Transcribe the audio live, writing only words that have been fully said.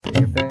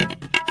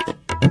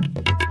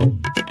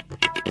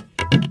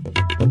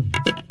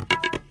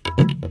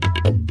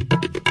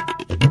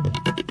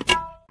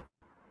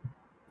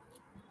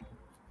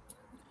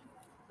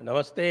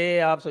नमस्ते,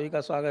 आप सभी का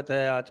स्वागत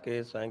है आज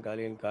के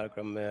सायंकालीन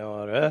कार्यक्रम में।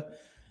 और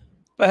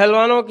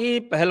पहलवानों की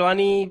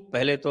पहलवानी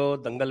पहले तो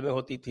दंगल में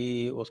होती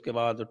थी, उसके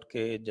बाद उठ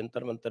के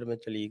जंतर मंतर में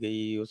चली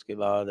गई, उसके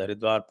बाद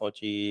हरिद्वार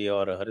पहुंची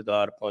और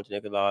हरिद्वार पहुंचने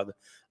के बाद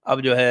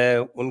अब जो है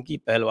उनकी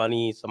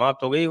पहलवानी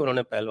समाप्त हो गई।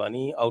 उन्होंने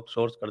पहलवानी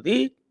आउटसोर्स कर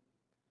दी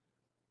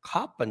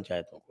खाप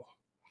पंचायतों को।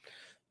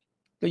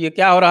 तो ये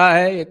क्या हो रहा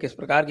है, ये किस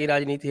प्रकार की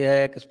राजनीति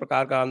है, किस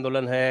प्रकार का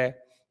आंदोलन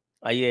है?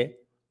 आइए,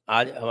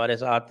 आज हमारे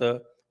साथ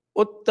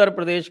उत्तर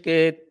प्रदेश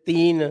के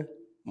 3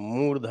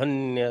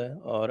 मूर्धन्य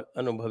और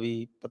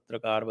अनुभवी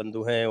पत्रकार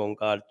बंधु हैं।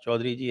 ओंकार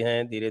चौधरी जी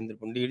हैं, धीरेन्द्र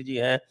पुंडीर जी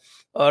हैं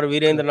और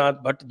वीरेंद्रनाथ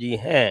भट्ट जी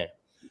हैं।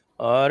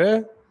 और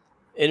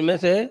इनमें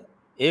से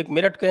एक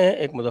मेरठ के हैं,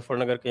 एक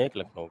मुजफ्फरनगर के हैं, एक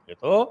लखनऊ के।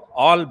 तो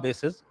ऑल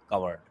बेसिस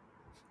कवर्ड।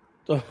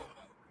 तो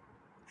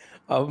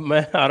अब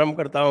मैं आरंभ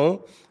करता हूँ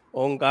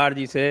ओंकार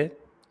जी से।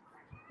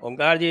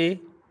 ओंकार जी,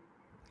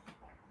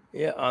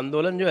 ये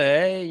आंदोलन जो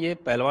है ये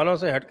पहलवानों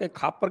से हटके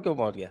खाप पर क्यों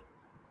पहुंच गया?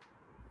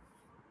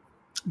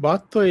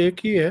 बात तो एक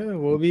ही है,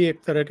 वो भी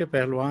एक तरह के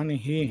पहलवान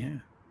ही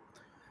हैं।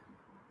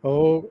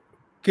 और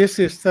किस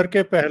स्तर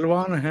के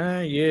पहलवान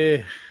हैं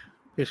ये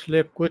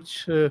पिछले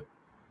कुछ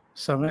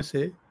समय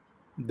से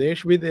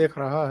देश भी देख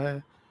रहा है,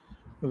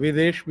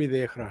 विदेश भी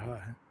देख रहा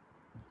है।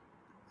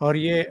 और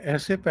ये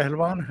ऐसे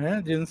पहलवान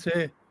हैं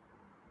जिनसे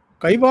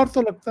कई बार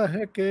तो लगता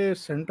है कि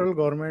सेंट्रल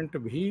गवर्नमेंट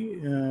भी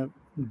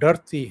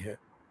डरती है।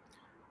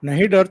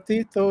 नहीं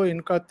डरती तो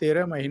इनका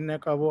 13 महीने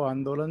का वो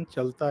आंदोलन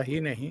चलता ही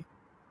नहीं,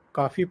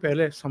 काफ़ी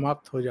पहले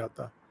समाप्त हो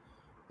जाता।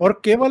 और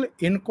केवल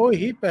इनको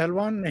ही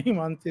पहलवान नहीं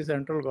मानती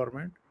सेंट्रल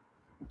गवर्नमेंट।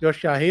 जो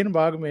शाहीन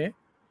बाग में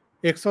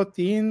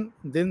 103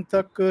 दिन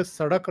तक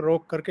सड़क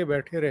रोक करके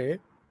बैठे रहे,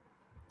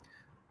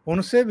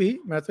 उनसे भी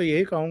मैं तो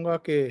यही कहूँगा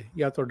कि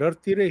या तो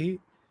डरती रही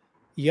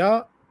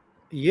या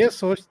ये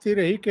सोचती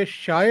रही कि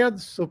शायद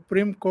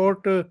सुप्रीम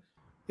कोर्ट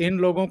इन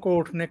लोगों को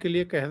उठने के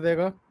लिए कह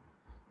देगा।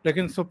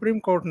 लेकिन सुप्रीम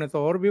कोर्ट ने तो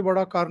और भी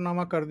बड़ा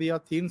कारनामा कर दिया,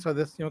 3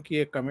 सदस्यों की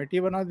एक कमेटी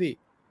बना दी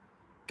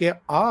कि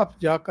आप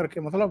जाकर के,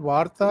 मतलब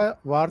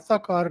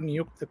वार्ताकार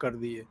नियुक्त कर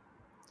दिए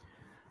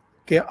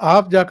कि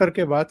आप जाकर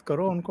के बात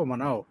करो, उनको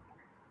मनाओ।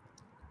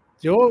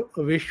 जो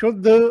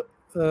विशुद्ध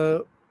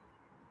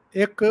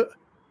एक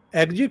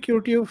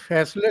एग्जीक्यूटिव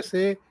फैसले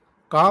से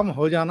काम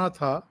हो जाना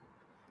था,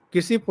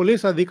 किसी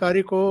पुलिस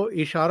अधिकारी को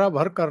इशारा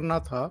भर करना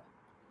था,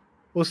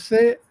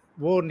 उससे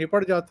वो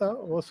निपट जाता।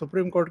 वो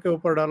सुप्रीम कोर्ट के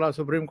ऊपर डाला,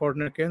 सुप्रीम कोर्ट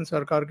ने केंद्र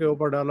सरकार के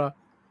ऊपर डाला।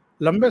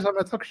 लंबे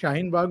समय तक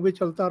शाहीन बाग भी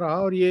चलता रहा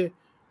और ये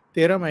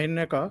 13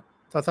 महीने का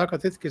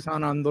तथाकथित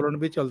किसान आंदोलन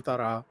भी चलता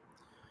रहा।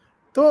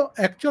 तो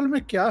एक्चुअल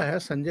में क्या है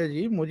संजय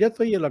जी, मुझे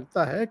तो ये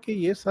लगता है कि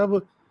ये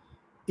सब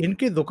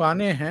इनकी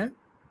दुकानें हैं,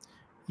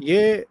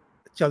 ये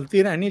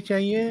चलती रहनी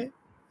चाहिए,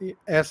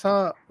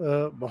 ऐसा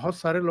बहुत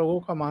सारे लोगों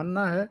का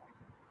मानना है।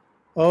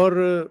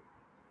 और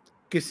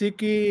किसी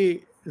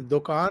की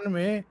दुकान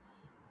में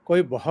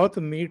कोई बहुत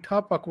मीठा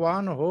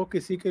पकवान हो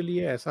किसी के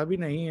लिए, ऐसा भी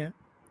नहीं है।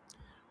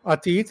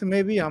 अतीत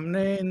में भी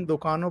हमने इन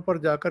दुकानों पर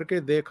जाकर के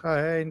देखा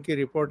है, इनकी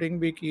रिपोर्टिंग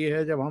भी की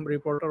है जब हम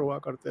रिपोर्टर हुआ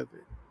करते थे।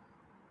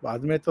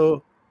 बाद में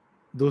तो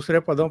दूसरे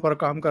पदों पर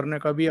काम करने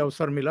का भी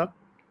अवसर मिला,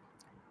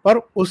 पर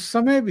उस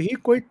समय भी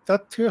कोई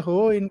तथ्य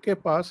हो इनके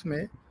पास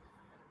में,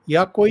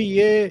 या कोई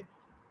ये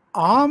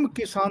आम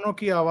किसानों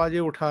की आवाज़ें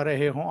उठा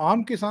रहे हों।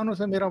 आम किसानों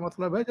से मेरा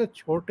मतलब है जो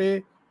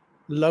छोटे,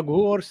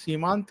 लघु और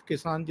सीमांत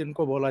किसान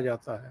जिनको बोला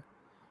जाता है,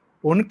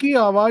 उनकी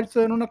आवाज़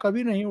तो इन्होंने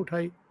कभी नहीं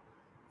उठाई।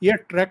 ये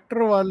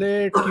ट्रैक्टर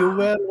वाले,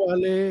 ट्यूबवेल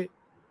वाले,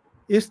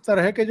 इस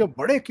तरह के जो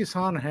बड़े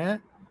किसान हैं,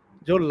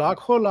 जो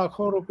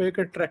लाखों-लाखों रुपए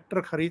के ट्रैक्टर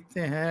खरीदते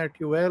हैं,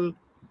 ट्यूबवेल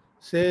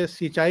से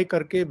सिंचाई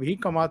करके भी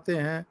कमाते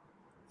हैं,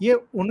 ये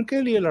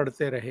उनके लिए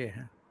लड़ते रहे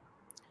हैं।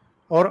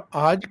 और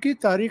आज की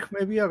तारीख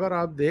में भी अगर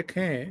आप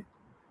देखें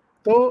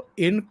तो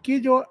इनकी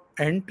जो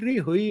एंट्री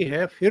हुई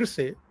है फिर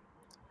से,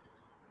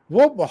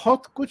 वो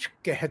बहुत कुछ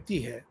कहती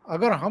है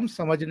अगर हम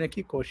समझने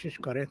की कोशिश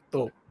करें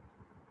तो।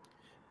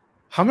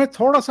 हमें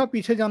थोड़ा सा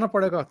पीछे जाना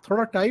पड़ेगा।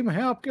 थोड़ा टाइम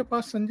है आपके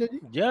पास संजय जी?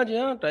 जी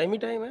हाँ, टाइम ही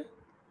टाइम है।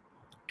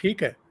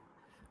 ठीक है,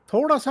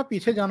 थोड़ा सा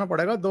पीछे जाना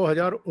पड़ेगा।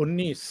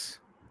 2019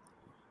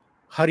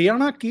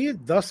 हरियाणा की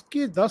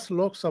 10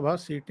 लोकसभा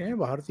सीटें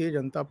भारतीय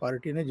जनता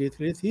पार्टी ने जीत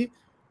ली थी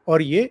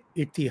और ये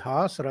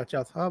इतिहास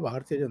रचा था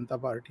भारतीय जनता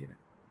पार्टी ने।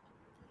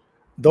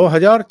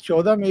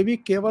 2014 में भी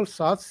केवल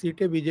 7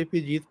 सीटें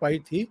बीजेपी जीत पाई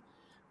थी,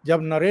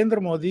 जब नरेंद्र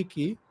मोदी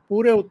की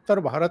पूरे उत्तर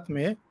भारत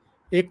में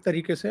एक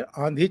तरीके से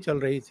आंधी चल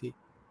रही थी।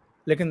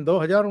 लेकिन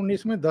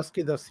 2019 में 10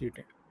 की 10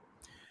 सीटें,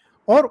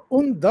 और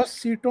उन 10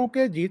 सीटों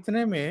के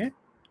जीतने में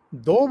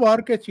 2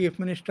 बार के चीफ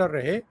मिनिस्टर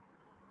रहे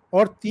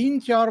और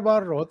 3-4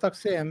 बार रोहतक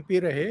से एमपी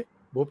रहे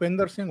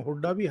भूपेंद्र सिंह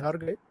हुड्डा भी हार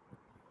गए।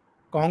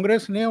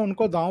 कांग्रेस ने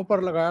उनको दांव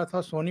पर लगाया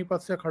था,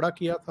 सोनीपत से खड़ा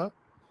किया था,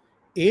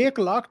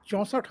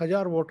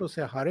 1,64,000 वोटों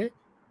से हारे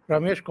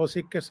रमेश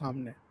कौशिक के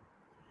सामने।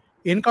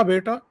 इनका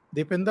बेटा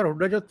दीपेंद्र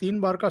हुड्डा जो 3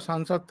 बार का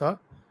सांसद था,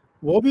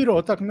 वो भी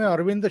रोहतक में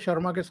अरविंद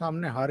शर्मा के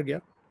सामने हार गया।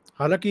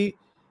 हालांकि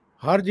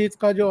हार जीत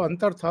का जो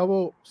अंतर था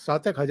वो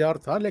 7,000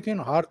 था, लेकिन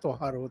हार तो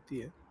हार होती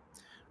है।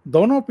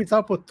 दोनों पिता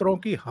पुत्रों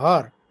की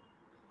हार।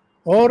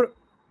 और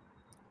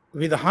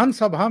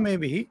विधानसभा में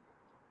भी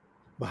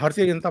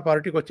भारतीय जनता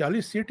पार्टी को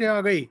 40 सीटें आ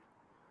गई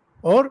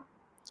और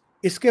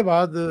इसके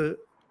बाद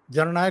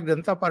जननायक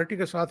जनता पार्टी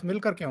के साथ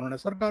मिलकर के उन्होंने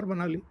सरकार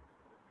बना ली।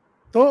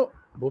 तो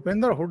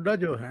भूपेंद्र हुड्डा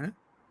जो हैं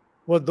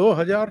वो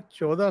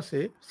 2014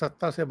 से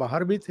सत्ता से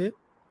बाहर भी थे।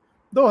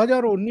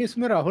 2019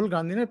 में राहुल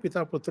गांधी ने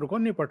पिता पुत्र को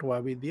निपटवा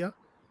भी दिया।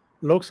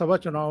 लोकसभा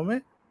चुनाव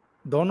में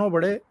दोनों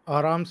बड़े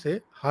आराम से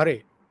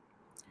हारे।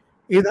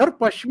 इधर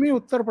पश्चिमी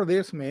उत्तर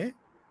प्रदेश में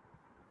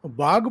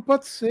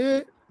बागपत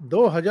से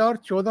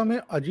 2014 में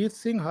अजीत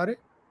सिंह हारे,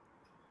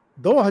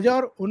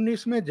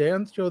 2019 में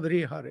जयंत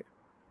चौधरी हारे,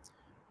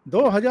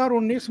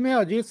 2019 में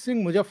अजीत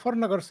सिंह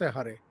मुजफ्फरनगर से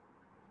हारे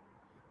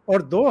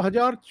और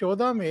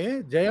 2014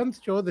 में जयंत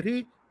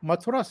चौधरी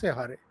मथुरा से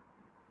हारे।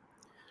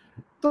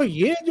 तो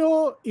ये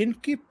जो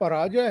इनकी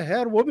पराजय है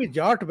और वो भी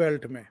जाट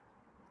बेल्ट में,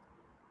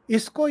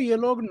 इसको ये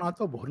लोग ना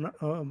तो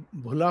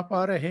भुला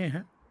पा रहे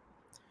हैं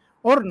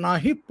और ना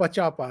ही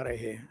पचा पा रहे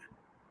हैं।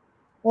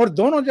 और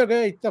दोनों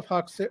जगह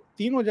इत्तेफाक से,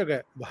 तीनों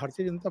जगह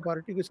भारतीय जनता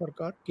पार्टी की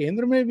सरकार,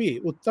 केंद्र में भी,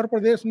 उत्तर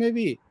प्रदेश में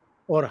भी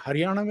और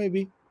हरियाणा में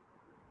भी।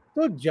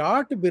 तो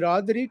जाट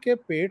बिरादरी के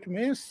पेट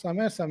में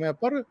समय समय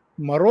पर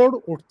मरोड़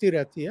उठती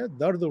रहती है,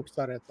 दर्द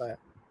उठता रहता है।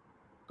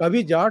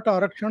 कभी जाट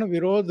आरक्षण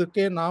विरोध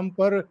के नाम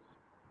पर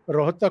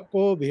रोहतक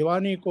को,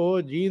 भिवानी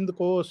को, जींद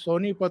को,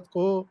 सोनीपत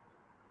को,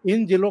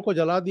 इन जिलों को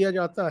जला दिया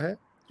जाता है।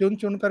 चुन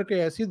चुन करके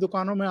ऐसी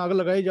दुकानों में आग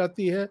लगाई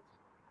जाती है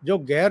जो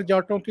गैर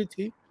जाटों की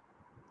थी,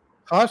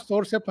 खास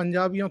तौर से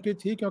पंजाबियों की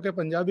थी, क्योंकि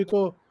पंजाबी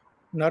को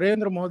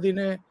नरेंद्र मोदी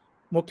ने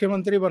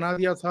मुख्यमंत्री बना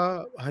दिया था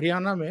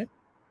हरियाणा में।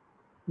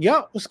 या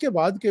उसके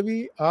बाद के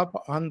भी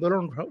आप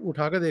आंदोलन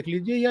उठा के देख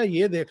लीजिए या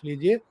ये देख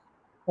लीजिए,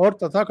 और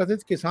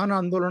तथाकथित किसान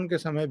आंदोलन के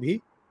समय भी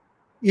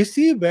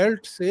इसी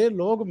बेल्ट से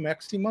लोग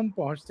मैक्सिमम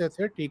पहुंचते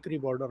थे टीकरी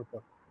बॉर्डर पर।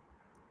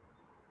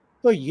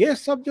 तो ये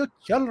सब जो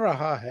चल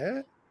रहा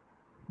है,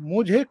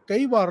 मुझे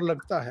कई बार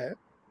लगता है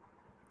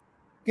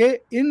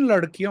कि इन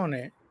लड़कियों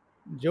ने,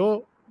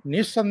 जो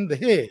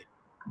निस्संदेह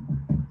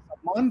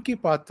सम्मान की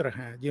पात्र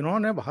हैं,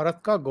 जिन्होंने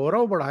भारत का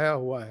गौरव बढ़ाया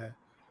हुआ है,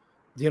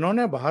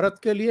 जिन्होंने भारत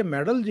के लिए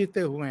मेडल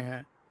जीते हुए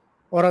हैं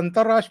और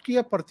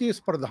अंतर्राष्ट्रीय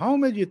प्रतिस्पर्धाओं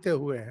में जीते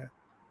हुए हैं,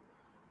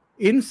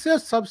 इनसे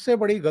सबसे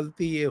बड़ी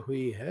गलती ये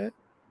हुई है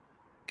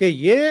कि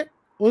ये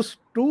उस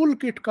टूल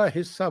किट का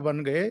हिस्सा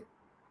बन गए।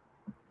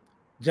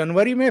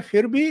 जनवरी में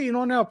फिर भी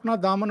इन्होंने अपना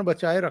दामन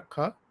बचाए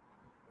रखा,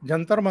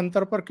 जंतर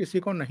मंतर पर किसी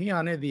को नहीं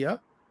आने दिया,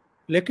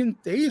 लेकिन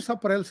 23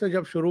 अप्रैल से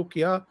जब शुरू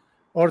किया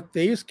और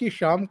 23 की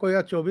शाम को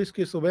या 24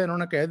 की सुबह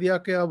इन्होंने कह दिया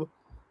कि अब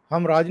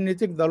हम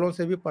राजनीतिक दलों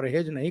से भी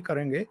परहेज नहीं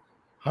करेंगे,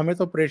 हमें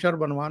तो प्रेशर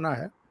बनवाना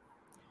है।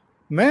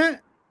 मैं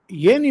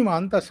ये नहीं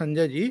मानता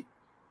संजय जी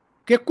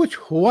कि कुछ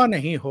हुआ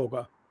नहीं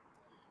होगा।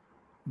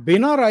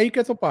 बिना राई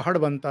के तो पहाड़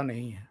बनता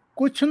नहीं है,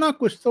 कुछ ना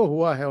कुछ तो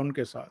हुआ है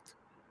उनके साथ।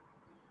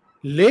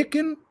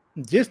 लेकिन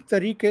जिस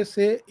तरीके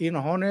से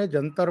इन्होंने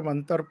जंतर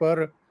मंतर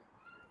पर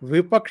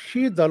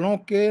विपक्षी दलों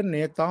के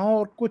नेताओं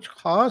और कुछ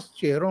खास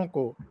चेहरों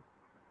को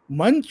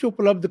मंच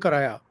उपलब्ध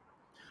कराया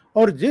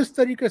और जिस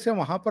तरीके से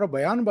वहां पर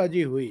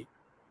बयानबाजी हुई,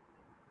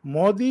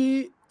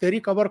 मोदी तेरी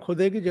कब्र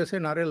खुदेगी जैसे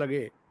नारे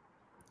लगे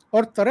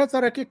और तरह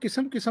तरह के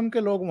किस्म किस्म के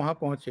लोग वहां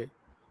पहुंचे,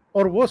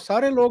 और वो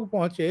सारे लोग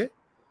पहुंचे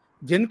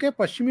जिनके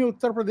पश्चिमी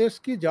उत्तर प्रदेश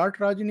की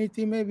जाट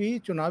राजनीति में भी,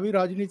 चुनावी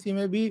राजनीति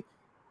में भी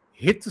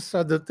हित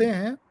सधते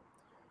हैं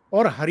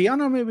और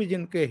हरियाणा में भी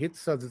जिनके हित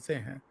सधते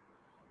हैं।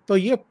 तो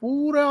ये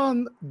पूरा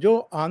जो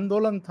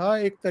आंदोलन था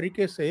एक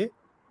तरीके से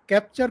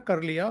कैप्चर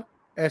कर लिया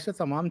ऐसे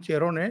तमाम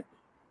चेहरों ने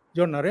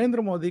जो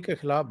नरेंद्र मोदी के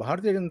खिलाफ,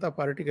 भारतीय जनता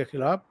पार्टी के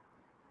खिलाफ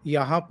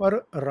यहाँ पर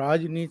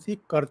राजनीति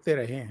करते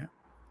रहे हैं।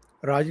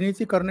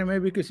 राजनीति करने में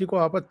भी किसी को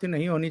आपत्ति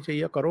नहीं होनी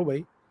चाहिए, करो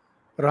भाई,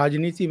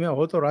 राजनीति में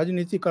हो तो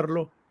राजनीति कर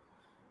लो।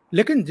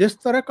 लेकिन जिस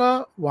तरह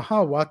का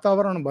वहाँ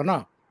वातावरण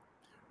बना,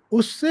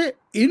 उससे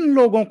इन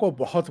लोगों को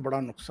बहुत बड़ा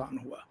नुकसान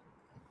हुआ।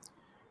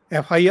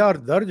 एफआईआर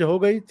दर्ज हो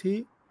गई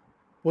थी,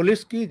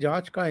 पुलिस की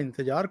जांच का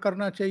इंतजार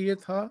करना चाहिए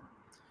था।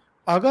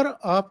 अगर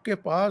आपके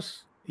पास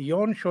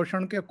यौन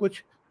शोषण के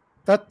कुछ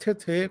तथ्य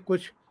थे,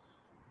 कुछ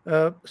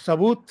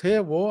सबूत थे,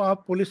 वो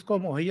आप पुलिस को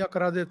मुहैया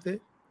करा देते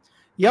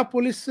या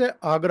पुलिस से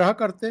आग्रह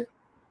करते।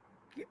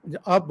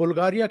 आप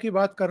बुल्गारिया की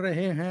बात कर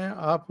रहे हैं,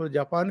 आप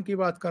जापान की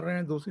बात कर रहे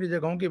हैं, दूसरी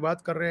जगहों की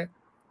बात कर रहे हैं,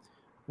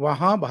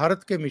 वहाँ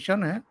भारत के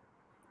मिशन हैं,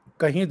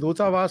 कहीं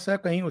दूतावास है,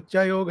 कहीं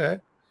उच्चायोग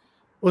है,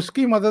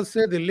 उसकी मदद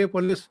से दिल्ली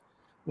पुलिस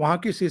वहाँ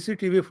की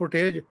सीसीटीवी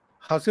फुटेज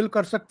हासिल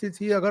कर सकती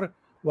थी अगर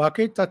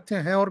वाकई तथ्य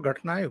हैं और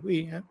घटनाएं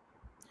हुई हैं।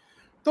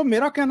 तो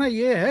मेरा कहना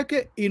यह है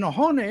कि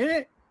इन्होंने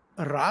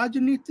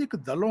राजनीतिक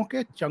दलों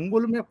के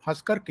चंगुल में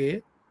फंस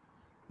करके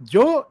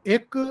जो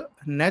एक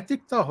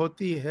नैतिकता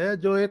होती है,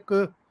 जो एक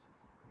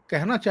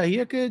कहना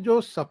चाहिए कि जो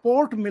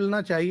सपोर्ट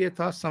मिलना चाहिए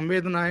था,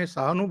 संवेदनाएं,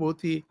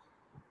 सहानुभूति,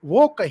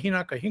 वो कहीं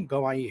ना कहीं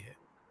गंवाई है।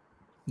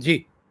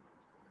 जी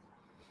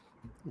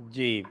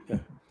जी,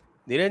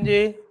 धीरेन्द्र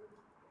जी,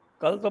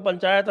 कल तो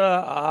पंचायत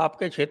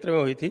आपके क्षेत्र में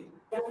हुई थी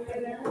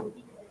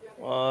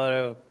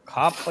और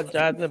खाप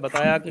पंचायत में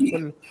बताया कि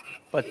कुल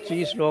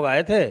 25 लोग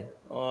आए थे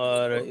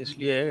और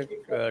इसलिए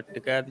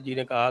टिकैत जी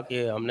ने कहा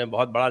कि हमने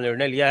बहुत बड़ा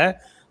निर्णय लिया है,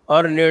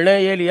 और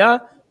निर्णय ये लिया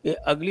कि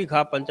अगली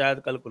खाप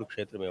पंचायत कल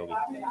कुरुक्षेत्र में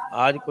होगी।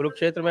 आज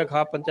कुरुक्षेत्र में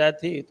खाप पंचायत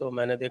थी, तो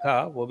मैंने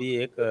देखा वो भी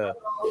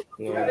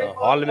एक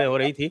हॉल में हो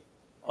रही थी,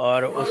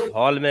 और उस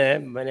हॉल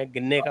में मैंने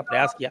गिनने का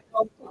प्रयास किया,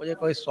 तो मुझे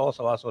कोई 100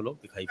 सवा 100 लोग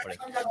दिखाई पड़े।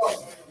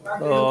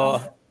 तो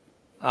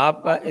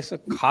आपका इस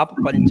खाप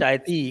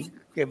पंचायती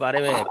के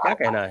बारे में क्या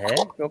कहना है?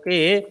 क्योंकि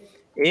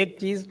एक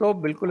चीज़ तो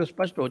बिल्कुल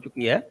स्पष्ट हो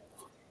चुकी है,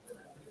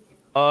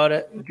 और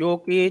जो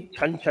कि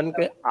छन-छन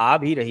के आ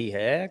भी रही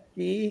है,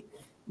 कि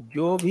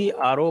जो भी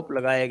आरोप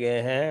लगाए गए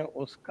हैं,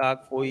 उसका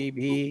कोई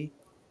भी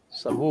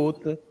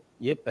सबूत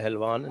ये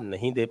पहलवान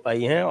नहीं दे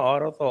पाई हैं,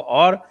 और तो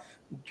और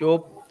जो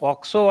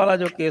पॉक्सो वाला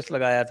जो केस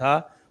लगाया था,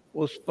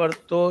 उस पर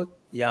तो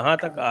यहाँ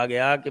तक आ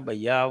गया कि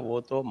भैया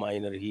वो तो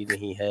माइनर ही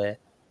नहीं है,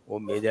 वो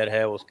मेजर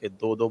है। उसके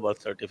 2-2 बर्थ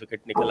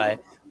सर्टिफ़िकेट निकल आए,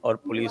 और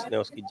पुलिस ने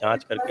उसकी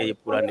जाँच करके ये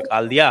पूरा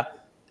निकाल दिया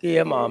कि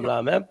ये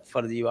मामला में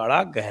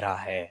फर्जीवाड़ा गहरा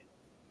है।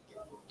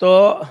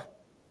 तो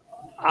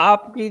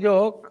आपकी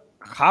जो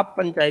खाप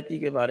पंचायती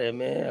के बारे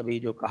में अभी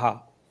जो कहा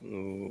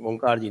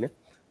ओंकार जी ने,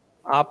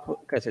 आप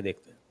कैसे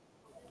देखते हैं?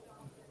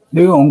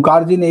 देखो,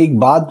 ओंकार जी ने एक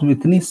बात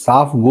इतनी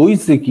साफ गोई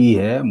से की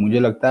है, मुझे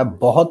लगता है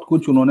बहुत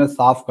कुछ उन्होंने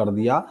साफ कर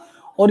दिया,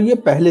 और ये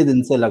पहले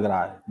दिन से लग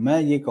रहा है। मैं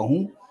ये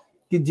कहूँ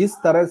कि जिस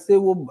तरह से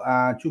वो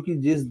चूंकि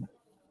जिस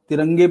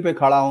तिरंगे पे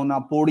खड़ा होना,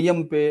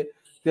 पोडियम पे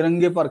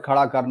तिरंगे पर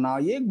खड़ा करना,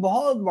 ये एक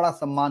बहुत बड़ा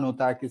सम्मान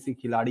होता है किसी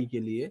खिलाड़ी के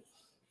लिए।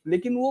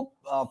 लेकिन वो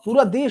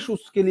पूरा देश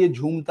उसके लिए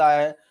झूमता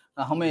है।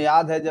 हमें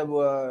याद है जब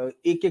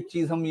एक-एक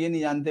चीज़ हम ये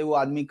नहीं जानते वो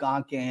आदमी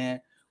कहाँ के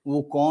हैं,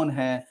 वो कौन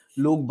है।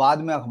 लोग बाद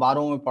में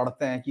अखबारों में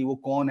पढ़ते हैं कि वो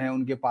कौन है,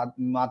 उनके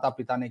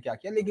माता-पिता ने क्या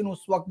किया। लेकिन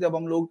उस वक़्त जब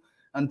हम लोग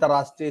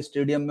अंतर्राष्ट्रीय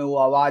स्टेडियम में वो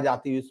आवाज़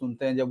आती हुई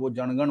सुनते हैं, जब वो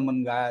जनगण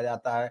मन गाया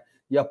जाता है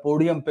या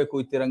पोडियम पे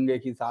कोई तिरंगे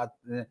के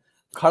साथ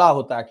खड़ा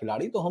होता है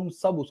खिलाड़ी, तो हम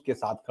सब उसके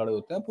साथ खड़े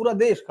होते हैं, पूरा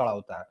देश खड़ा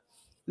होता है।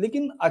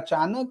 लेकिन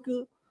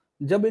अचानक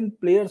जब इन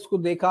प्लेयर्स को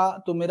देखा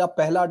तो मेरा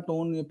पहला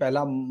टोन, ये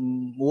पहला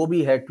वो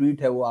भी है,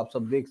 ट्वीट है, वो आप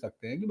सब देख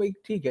सकते हैं कि भाई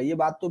ठीक है, ये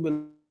बात तो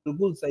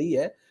बिल्कुल सही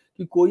है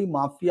कि कोई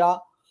माफिया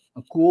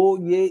को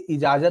ये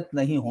इजाजत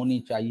नहीं होनी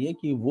चाहिए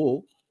कि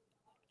वो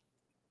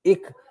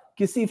एक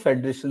किसी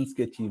फेडरेशन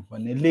के चीफ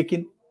बने।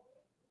 लेकिन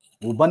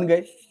वो बन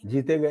गए,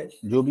 जीते गए,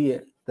 जो भी है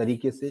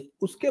तरीके से।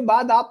 उसके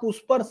बाद आप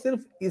उस पर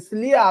सिर्फ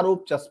इसलिए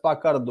आरोप चस्पा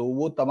कर दो,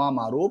 वो तमाम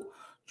आरोप,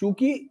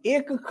 चूंकि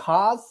एक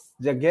खास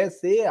जगह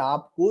से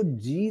आपको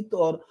जीत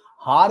और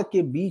हार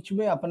के बीच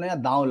में अपना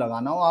दांव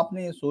लगाना हो।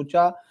 आपने ये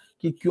सोचा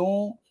कि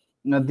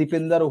क्यों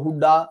दीपेंद्र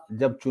हुड्डा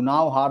जब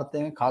चुनाव हारते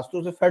हैं,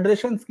 खासतौर से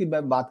फेडरेशन की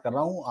मैं बात कर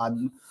रहा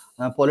हूँ,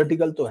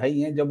 पॉलिटिकल तो है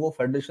ही है, जब वो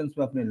फेडरेशन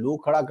में अपने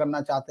लोग खड़ा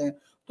करना चाहते हैं,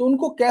 तो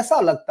उनको कैसा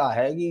लगता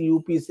है कि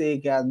यूपी से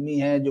एक आदमी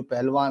है जो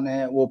पहलवान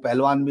है, वो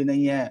पहलवान भी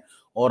नहीं है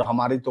और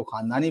हमारी तो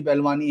खानदानी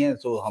पहलवानी है,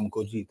 तो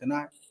हमको जीतना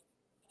है।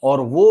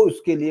 और वो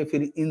उसके लिए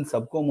फिर इन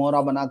सबको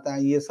मोहरा बनाता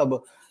है। ये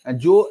सब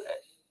जो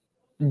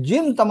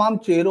जिन तमाम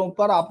चेहरों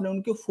पर आपने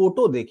उनके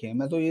फोटो देखे,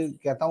 मैं तो ये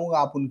कहता हूँ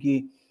आप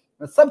उनकी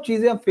सब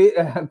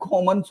चीजें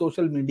कॉमन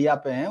सोशल मीडिया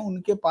पे हैं,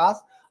 उनके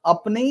पास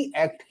अपने ही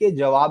एक्ट के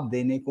जवाब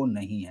देने को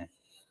नहीं है।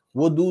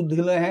 वो दूध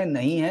धुले हैं,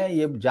 नहीं है,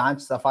 ये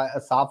जांच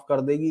साफ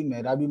कर देगी।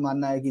 मेरा भी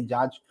मानना है कि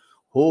जांच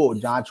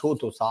हो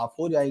तो साफ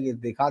हो जाएगी,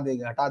 दिखा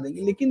देंगे, हटा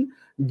देंगे। लेकिन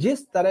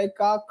जिस तरह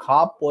का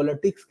खाप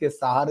पॉलिटिक्स के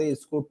सहारे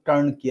इसको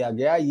टर्न किया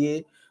गया,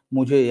 ये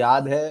मुझे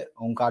याद है,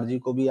 ओंकार जी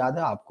को भी याद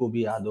है, आपको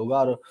भी याद होगा।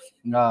 और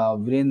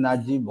वीरेंद्र नाथ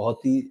जी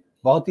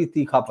बहुत ही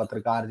तीखा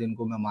पत्रकार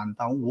जिनको मैं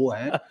मानता हूँ वो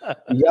हैं।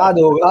 याद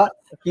होगा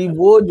कि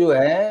वो जो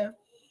है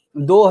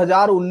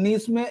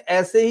 2019 में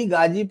ऐसे ही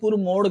गाजीपुर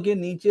मोड़ के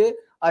नीचे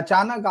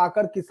अचानक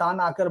आकर किसान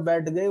आकर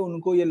बैठ गए।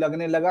 उनको ये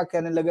लगने लगा,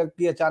 कहने लगा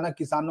कि अचानक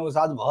किसानों के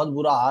साथ बहुत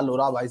बुरा हाल हो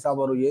रहा भाई साहब,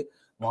 और ये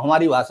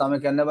हमारी भाषा में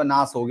कहने लगा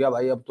नाश हो गया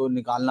भाई, अब तो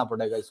निकालना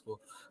पड़ेगा इसको।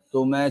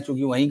 तो मैं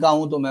चूंकि वहीं का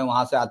हूं, तो मैं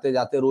वहां से आते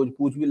जाते रोज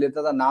पूछ भी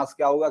लेता था नाश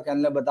क्या होगा।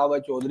 कहने लगा बताओ भाई,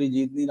 चौधरी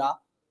जीत नहीं रहा,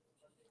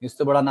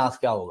 इससे बड़ा नाश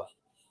क्या होगा।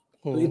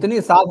 तो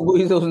इतनी साफ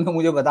गोई से उसने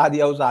मुझे बता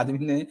दिया उस आदमी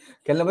ने,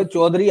 कहने लगा भाई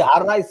चौधरी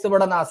हार रहा, इससे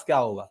बड़ा नाश क्या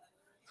होगा।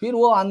 फिर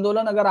वो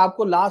आंदोलन, अगर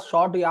आपको लास्ट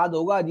शॉट याद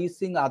होगा, अजीत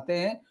सिंह आते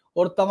हैं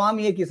और तमाम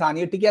ये किसान,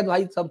 ये टिकैत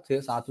भाई सब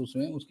थे साथ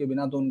उसमें, उसके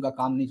बिना तो उनका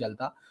काम नहीं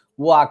चलता।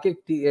 वो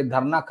आके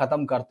धरना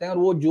खत्म करते हैं और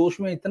वो जोश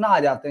में इतना आ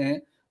जाते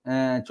हैं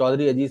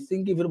चौधरी अजीत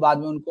सिंह की, फिर बाद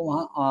में उनको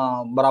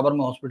वहां बराबर में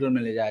हॉस्पिटल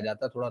में ले जाया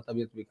जाता है, थोड़ा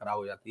तबीयत भी खराब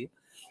हो जाती है।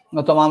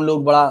 और तमाम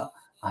लोग बड़ा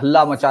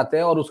हल्ला मचाते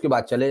हैं और उसके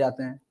बाद चले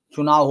जाते हैं।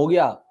 चुनाव हो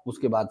गया,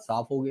 उसके बाद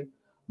साफ हो गए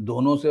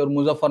दोनों से। और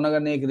मुजफ्फरनगर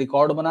ने एक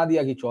रिकॉर्ड बना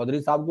दिया कि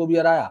चौधरी साहब को भी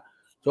हराया,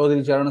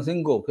 चौधरी चरण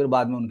सिंह को, फिर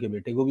बाद में उनके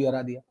बेटे को भी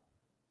हरा दिया।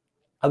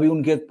 अभी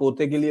उनके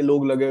पोते के लिए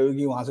लोग लगे हुए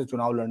कि वहां से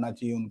चुनाव लड़ना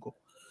चाहिए उनको।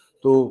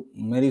 तो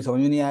मेरी समझ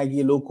में नहीं आया कि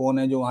ये लोग कौन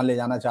है जो वहां ले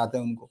जाना चाहते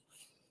हैं उनको।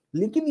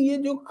 लेकिन ये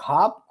जो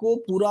खाप को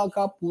पूरा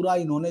का पूरा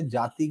इन्होंने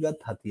जातिगत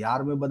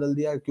हथियार में बदल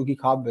दिया, क्योंकि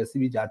खाप वैसे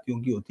भी जातियों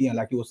की होती है।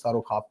 हालांकि वो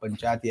सारो खाप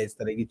पंचायत या इस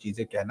तरह की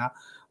चीजें कहना,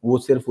 वो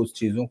सिर्फ उस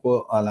चीजों को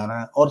लाना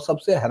है। और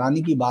सबसे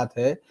हैरानी की बात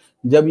है,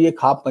 जब ये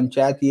खाप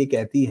पंचायत ये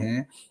कहती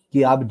हैं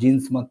कि आप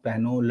जींस मत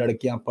पहनो,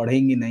 लड़कियां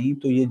पढ़ेंगी नहीं,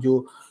 तो ये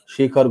जो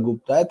शेखर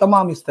गुप्ता है,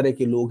 तमाम इस तरह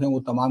के लोग हैं, वो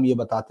तमाम ये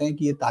बताते हैं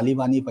कि ये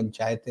तालिबानी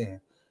पंचायतें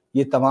हैं।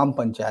 ये तमाम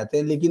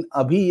पंचायतें, लेकिन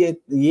अभी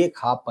ये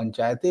खाप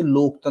पंचायतें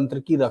लोकतंत्र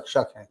की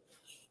रक्षक हैं,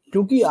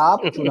 क्योंकि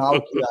आप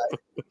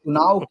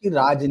चुनाव की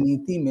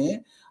राजनीति में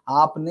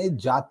आपने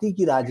जाति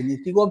की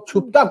राजनीति को, अब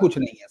छुपता कुछ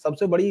नहीं है।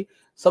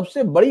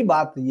 सबसे बड़ी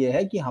बात यह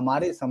है कि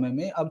हमारे समय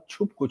में अब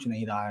छुप कुछ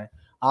नहीं रहा है।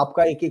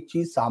 आपका एक-एक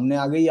चीज सामने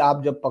आ गई।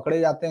 आप जब पकड़े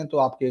जाते हैं तो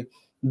आपके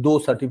 2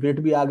 सर्टिफिकेट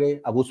भी आ गए।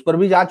 अब उस पर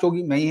भी जांच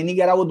होगी। मैं ये नहीं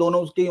कह रहा वो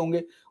दोनों उसके ही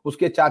होंगे।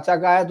 उसके चाचा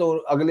का है तो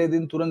अगले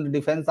दिन तुरंत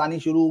डिफेंस आनी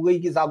शुरू हो गई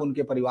कि साहब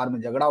उनके परिवार में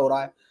झगड़ा हो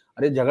रहा है।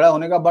 अरे झगड़ा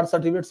होने का बर्थ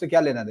सर्टिफिकेट से क्या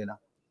लेना देना?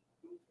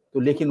 तो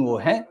लेकिन वो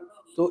है।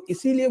 तो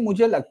इसीलिए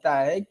मुझे लगता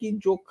है कि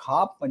जो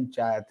खाप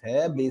पंचायत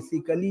है,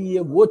 बेसिकली ये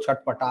वो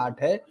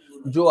छटपटाहट है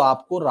जो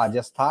आपको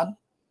राजस्थान,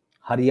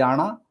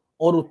 हरियाणा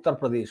और उत्तर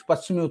प्रदेश,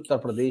 पश्चिमी उत्तर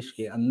प्रदेश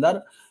के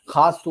अंदर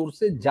खास तौर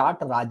से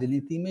जाट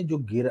राजनीति में जो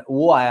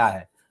वो आया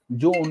है,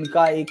 जो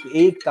उनका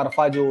एक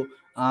तरफा जो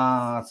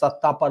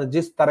सत्ता पर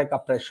जिस तरह का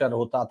प्रेशर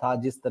होता था,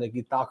 जिस तरह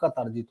की ताकत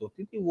अर्जित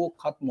होती थी, वो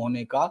खत्म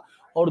होने का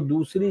और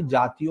दूसरी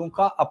जातियों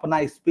का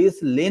अपना स्पेस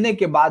लेने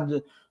के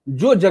बाद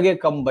जो जगह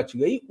कम बच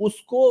गई,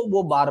 उसको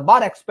वो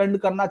बार-बार एक्सपेंड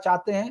करना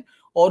चाहते हैं।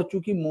 और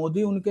चूंकि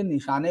मोदी उनके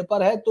निशाने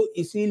पर है, तो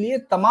इसीलिए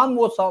तमाम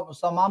वो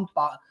तमाम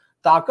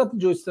ताकत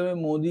जो इस समय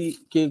मोदी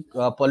के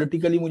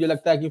पॉलिटिकली मुझे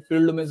लगता है कि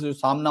फील्ड में जो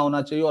सामना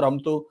होना चाहिए, और हम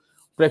तो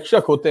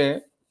प्रेक्षक होते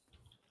हैं,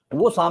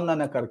 वो सामना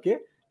न करके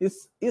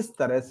इस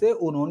तरह से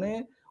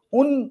उन्होंने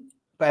उन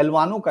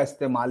पहलवानों का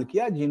इस्तेमाल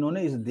किया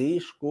जिन्होंने इस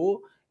देश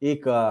को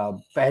एक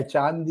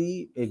पहचान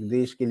दी, एक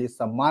देश के लिए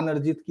सम्मान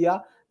अर्जित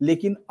किया।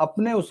 लेकिन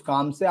अपने उस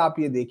काम से आप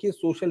ये देखिए,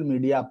 सोशल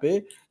मीडिया पे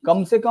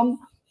कम से कम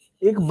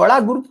एक बड़ा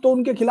ग्रुप तो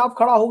उनके खिलाफ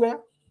खड़ा हो गया,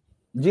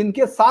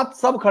 जिनके साथ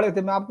सब खड़े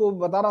थे। मैं आपको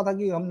बता रहा था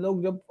कि हम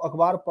लोग जब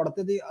अखबार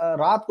पढ़ते थे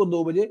रात को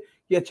 2 बजे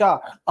कि अच्छा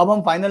अब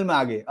हम फाइनल में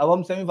आ गए, अब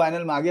हम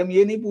सेमीफाइनल में आ गए। हम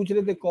ये नहीं पूछ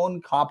रहे थे कौन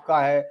खाप का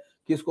है,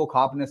 किसको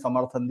खाप ने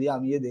समर्थन दिया,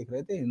 हम ये देख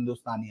रहे थे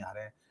हिंदुस्तानी आ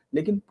रहे हैं।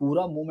 लेकिन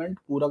पूरा मूवमेंट,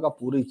 पूरा का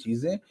पूरी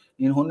चीजें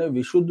इन्होंने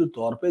विशुद्ध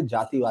तौर पे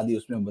जातिवादी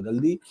उसमें बदल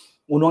दी।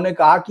 उन्होंने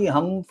कहा कि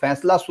हम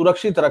फैसला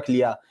सुरक्षित रख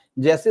लिया,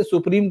 जैसे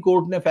सुप्रीम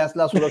कोर्ट ने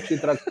फैसला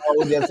सुरक्षित रखा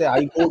हो, जैसे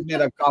हाई कोर्ट ने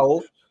रखा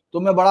हो। तो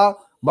मैं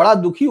बड़ा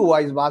दुखी हुआ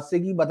इस बात से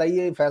कि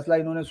बताइए फैसला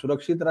इन्होंने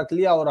सुरक्षित रख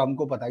लिया और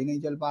हमको पता ही नहीं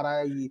चल पा रहा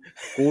है कि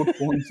कोर्ट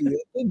कौन सी है।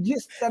 तो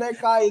जिस तरह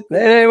का एक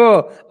नहीं, नहीं,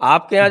 वो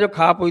आपके यहाँ जो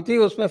खाप हुई थी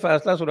उसमें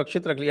फैसला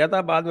सुरक्षित रख लिया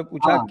था। बाद में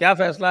पूछा हाँ, क्या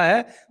फैसला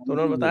है, तो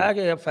उन्होंने जी, जी। बताया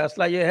कि अब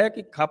फैसला ये है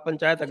कि खाप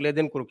पंचायत अगले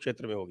दिन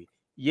कुरुक्षेत्र में होगी।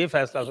 ये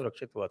फैसला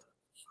सुरक्षित हुआ था।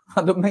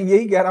 हाँ, तो मैं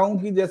यही कह रहा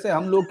हूँ कि जैसे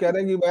हम लोग कह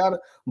रहे हैं कि यार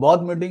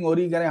बहुत मीटिंग हो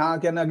रही, कह रहे हैं हाँ,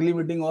 क्या अगली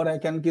मीटिंग और है,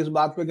 क्या किस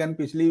बात पे, क्या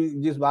पिछली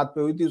जिस बात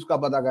पे हुई थी उसका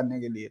पता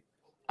करने के लिए।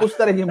 उस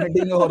तरह की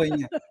मीटिंगें हो रही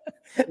हैं।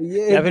 तो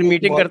ये या एक फिर एक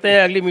मीटिंग बहुत करते हैं,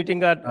 अगली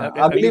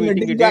अगली मीटिंग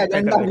की मीटिंग का डेट तय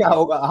एजेंडा करने क्या के लिए।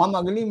 होगा, हम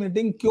अगली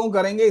मीटिंग क्यों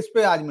करेंगे, इस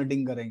पे आज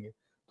मीटिंग करेंगे।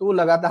 तो वो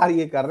लगातार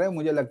ये कर रहे हैं।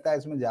 मुझे लगता है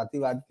इसमें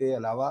जातिवाद के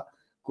अलावा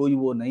कोई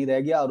वो नहीं रह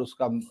गया, और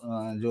उसका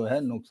जो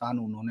है नुकसान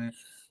उन्होंने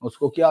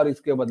उसको किया। और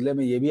इसके बदले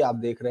में ये भी आप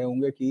देख रहे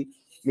होंगे कि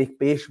एक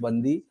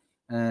पेशबंदी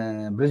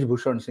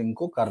बृजभूषण सिंह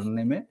को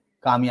करने में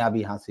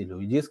कामयाबी हासिल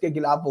हुई, जिसके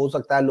खिलाफ हो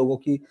सकता है लोगों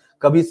की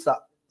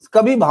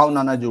कभी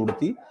भावना ना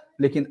जुड़ती,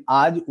 लेकिन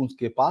आज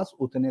उसके पास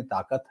उतने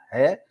ताकत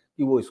है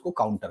कि वो इसको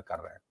काउंटर कर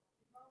रहे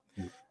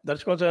हैं।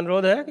 दर्शकों से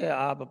अनुरोध है कि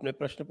आप अपने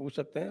प्रश्न पूछ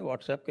सकते हैं,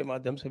 व्हाट्सएप के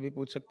माध्यम से भी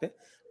पूछ सकते हैं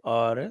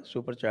और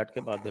सुपर चैट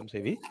के माध्यम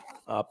से भी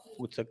आप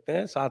पूछ सकते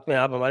हैं। साथ में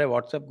आप हमारे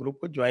व्हाट्सएप ग्रुप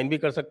को ज्वाइन भी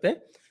कर सकते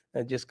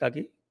हैं, जिसका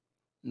कि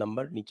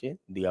नंबर नीचे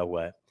दिया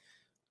हुआ है।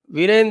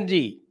 वीरेंद्र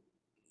जी,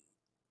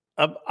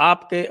 अब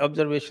आपके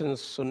ऑब्जर्वेशन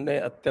सुनने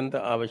अत्यंत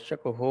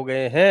आवश्यक हो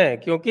गए हैं,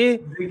 क्योंकि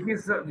देखिए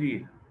सर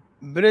जी,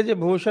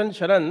 बृजभूषण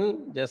शरण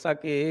जैसा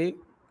कि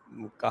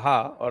कहा,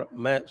 और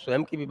मैं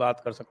स्वयं की भी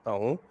बात कर सकता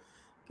हूँ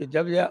कि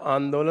जब यह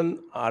आंदोलन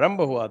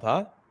आरंभ हुआ था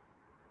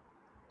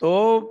तो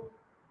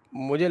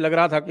मुझे लग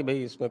रहा था कि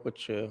भाई इसमें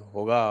कुछ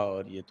होगा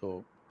और ये तो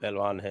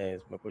पहलवान है,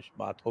 इसमें कुछ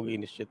बात होगी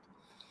निश्चित।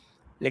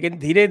 लेकिन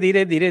धीरे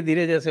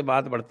धीरे जैसे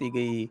बात बढ़ती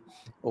गई,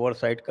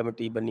 ओवरसाइट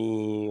कमेटी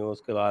बनी,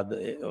 उसके बाद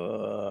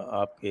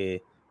आपके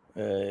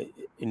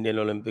इंडियन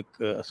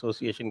ओलंपिक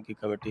एसोसिएशन की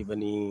कमेटी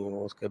बनी,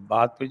 उसके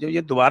बाद फिर जब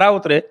ये दोबारा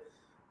उतरे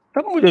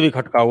तब मुझे भी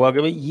खटका हुआ कि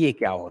भाई ये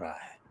क्या हो रहा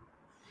है,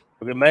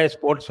 क्योंकि मैं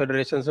स्पोर्ट्स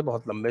फेडरेशन से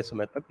बहुत लंबे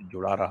समय तक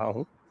जुड़ा रहा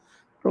हूँ,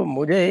 तो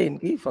मुझे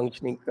इनकी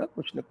फंक्शनिंग का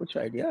कुछ न कुछ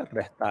आइडिया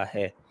रहता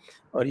है।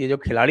 और ये जो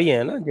खिलाड़ी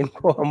हैं ना,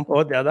 जिनको हम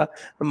बहुत ज़्यादा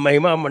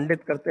महिमा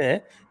मंडित करते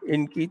हैं,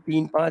 इनकी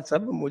 3-5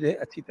 सब मुझे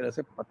अच्छी तरह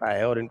से पता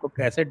है, और इनको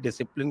कैसे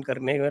डिसिप्लिन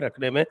करने में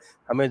रखने में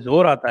हमें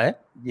ज़ोर आता है,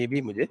 ये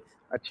भी मुझे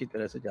अच्छी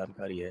तरह से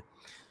जानकारी है।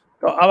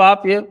 तो अब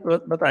आप ये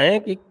बताएँ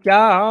कि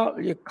क्या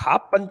ये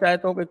खाप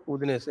पंचायतों के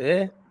कूदने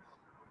से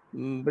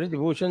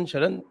बृजभूषण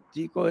शरण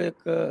जी को एक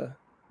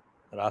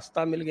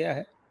रास्ता मिल गया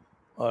है?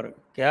 और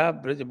क्या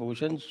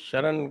बृजभूषण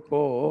शरण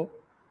को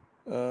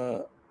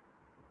अ,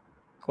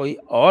 कोई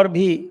और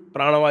भी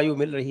प्राणवायु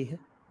मिल रही है?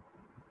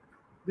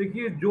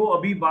 देखिए जो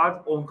अभी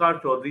बात ओंकार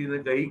चौधरी ने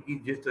कही कि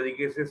जिस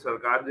तरीके से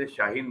सरकार ने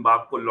शाहीन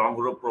बाग को लॉन्ग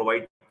रोप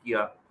प्रोवाइड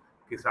किया,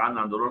 किसान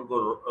आंदोलन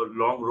को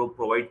लॉन्ग रोप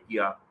प्रोवाइड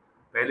किया।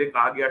 पहले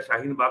कहा गया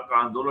शाहीन बाग का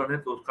आंदोलन है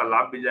तो उसका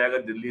लाभ मिल जाएगा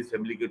दिल्ली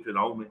असेंबली के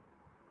चुनाव में।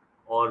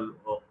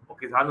 और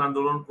किसान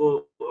आंदोलन को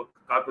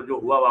का तो जो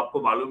हुआ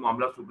आपको मालूम,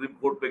 मामला सुप्रीम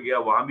कोर्ट पे गया,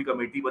 वहां भी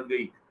कमेटी बन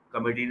गई,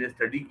 कमेटी ने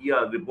स्टडी किया,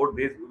 रिपोर्ट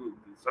भेज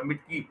सबमिट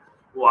की,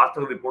 वो आज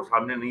तक रिपोर्ट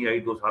सामने नहीं आई,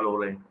 2 साल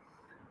हो रहे हैं।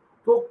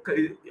 तो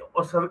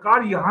और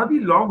सरकार यहाँ भी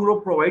लॉन्ग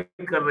रोप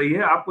प्रोवाइड कर रही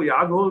है। आपको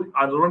याद हो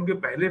आंदोलन के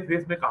पहले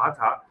फेज में कहा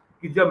था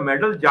कि जब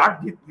मेडल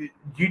जाट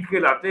जीत के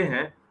लाते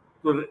हैं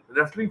तो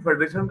रेसलिंग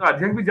फेडरेशन का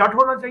अध्यक्ष भी जाट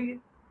होना चाहिए।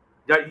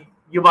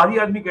 ये बाहरी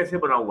आदमी कैसे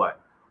बना हुआ है?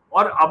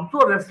 और अब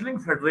तो रेसलिंग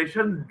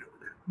फेडरेशन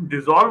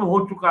डिसॉल्व हो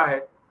चुका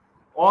है।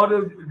 और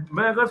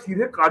मैं अगर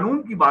सीधे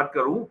कानून की बात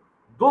करूं,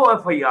 2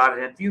 एफआईआर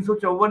हैं,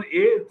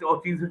 354A और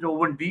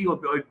 354D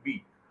और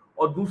बी,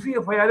 और दूसरी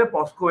एफआईआर है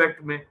पॉस्को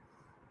एक्ट में।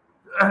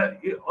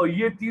 और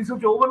ये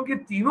 354 के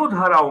तीनों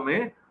धाराओं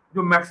में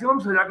जो मैक्सिमम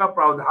सजा का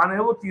प्रावधान है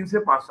वो 3 से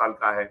 5 साल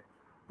का है।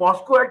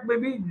 पॉस्को एक्ट में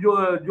भी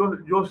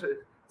जो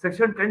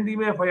सेक्शन 10D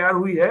में एफआईआर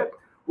हुई है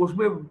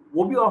उसमें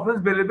वो भी ऑफेंस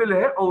बेलेबल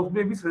है और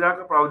उसमें भी सजा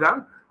का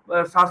प्रावधान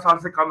 7 साल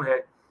से कम है।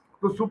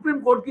 तो सुप्रीम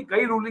कोर्ट की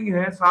कई रूलिंग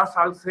है 7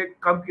 साल से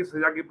कम की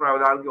सजा के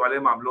प्रावधान के वाले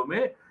मामलों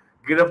में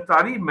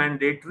गिरफ्तारी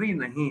मैंडेटरी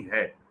नहीं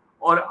है।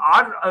 और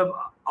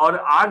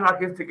आज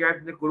राकेश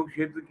टिकैत ने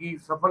कुरुक्षेत्र की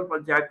सफल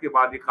पंचायत के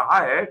बाद ये कहा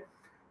है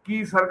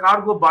कि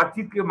सरकार को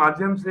बातचीत के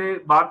माध्यम से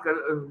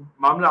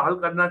मामला हल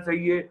करना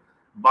चाहिए,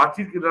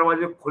 बातचीत के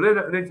दरवाजे खुले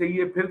रखने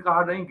चाहिए। फिर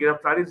कहा नहीं,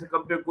 गिरफ्तारी से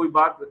कम पे कोई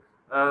बात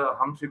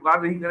हम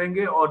स्वीकार नहीं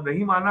करेंगे, और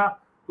नहीं माना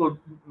तो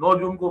 9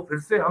 जून को फिर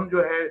से हम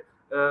जो है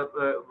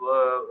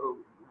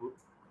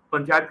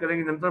पंचायत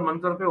करेंगे जंतर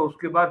मंतर पे,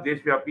 उसके बाद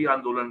देशव्यापी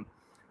आंदोलन।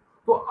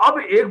 तो अब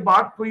एक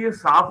बात तो ये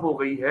साफ हो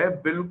गई है,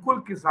 बिल्कुल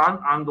किसान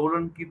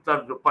आंदोलन की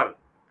तर्ज पर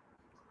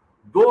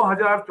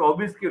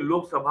 2024 के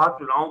लोकसभा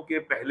चुनाव के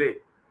पहले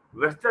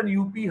वेस्टर्न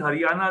यूपी,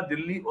 हरियाणा,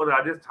 दिल्ली और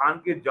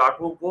राजस्थान के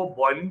जाटों को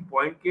बॉइलिंग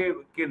पॉइंट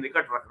के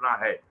निकट रखना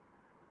है।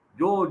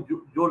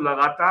 जो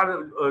लगातार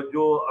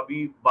जो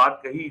अभी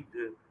बात कही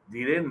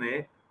धीरेन ने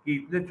कि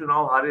इतने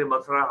चुनाव हारे,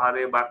 मसरा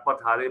हारे, बागपत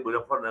हारे,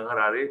 मुजफ्फरनगर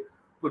हारे,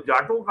 तो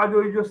जाटों का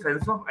जो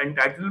सेंस ऑफ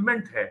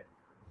एंटाइटलमेंट है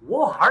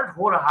वो हर्ट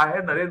हो रहा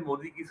है नरेंद्र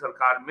मोदी की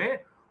सरकार में।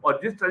 और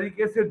जिस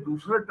तरीके से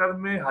दूसरे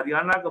टर्म में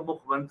हरियाणा का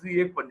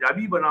मुख्यमंत्री एक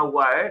पंजाबी बना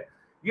हुआ है,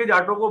 ये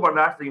जाटों को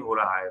बर्दाश्त नहीं हो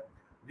रहा है।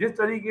 जिस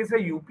तरीके से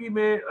यूपी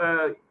में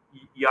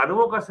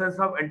यादवों का सेंस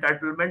ऑफ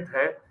एंटाइटलमेंट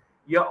है,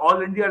 या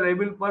ऑल इंडिया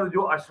लेवल पर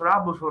जो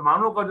अशराफ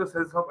मुसलमानों का जो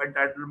सेंस ऑफ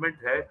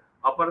एंटाइटलमेंट है,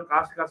 अपर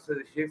कास्ट का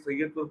शेख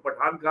सैयद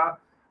पठान का,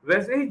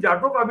 वैसे ही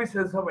जाटों का भी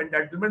सेंस ऑफ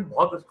एंटाइटलमेंट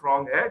बहुत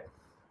स्ट्रांग है।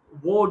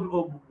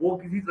 वो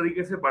किसी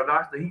तरीके से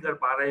बर्दाश्त नहीं कर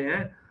पा रहे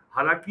हैं।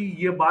 हालांकि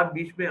ये बात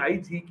बीच में आई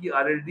थी कि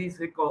आरएलडी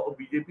से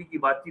बीजेपी की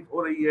बातचीत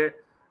हो रही है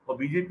और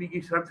बीजेपी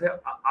की शर्त है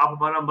आप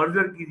हमारा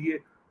मर्जर कीजिए,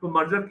 तो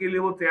मर्जर के लिए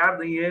वो तैयार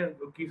नहीं है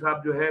कि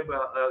साहब जो है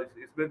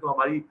इसमें तो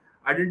हमारी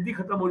आइडेंटिटी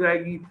खत्म हो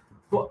जाएगी।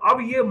 तो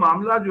अब ये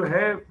मामला जो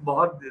है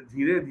बहुत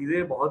धीरे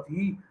धीरे, बहुत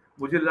ही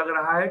मुझे लग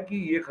रहा है कि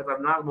ये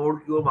खतरनाक मोड़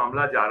की ओर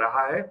मामला जा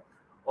रहा है,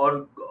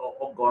 और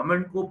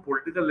गवर्नमेंट को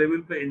पॉलिटिकल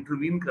लेवल पे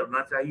इंटरवीन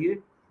करना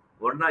चाहिए।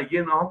 वरना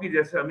ये ना हो कि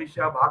जैसे अमित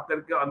शाह भाग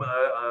करके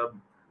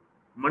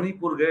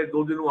मणिपुर गए,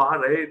 2 दिन वहां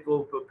रहे,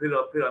 तो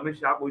फिर अमित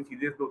शाह को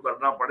सीधे से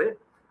उतरना पड़े।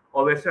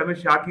 और वैसे अमित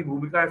शाह की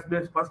भूमिका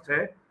इसमें स्पष्ट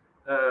है।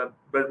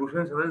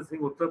 ब्रजभूषण शरण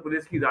सिंह उत्तर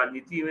प्रदेश की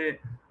राजनीति में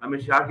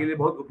अमित शाह के लिए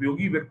बहुत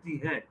उपयोगी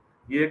व्यक्ति हैं।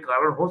 ये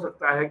कारण हो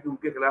सकता है कि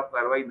उनके खिलाफ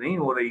कार्रवाई नहीं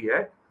हो रही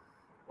है।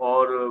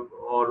 और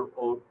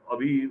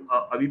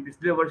अभी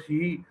पिछले वर्ष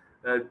ही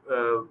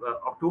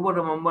अक्टूबर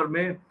नवंबर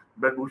में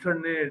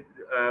ब्रजभूषण ने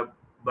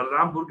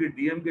बलरामपुर के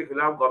डीएम के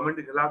खिलाफ, गवर्नमेंट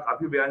के खिलाफ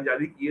काफी बयान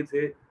जारी किए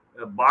थे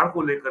बाढ़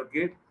को लेकर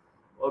के,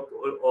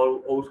 और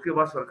उसके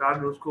बाद सरकार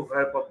ने उसको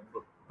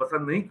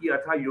पसंद नहीं किया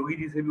था। योगी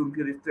जी से भी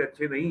उनके रिश्ते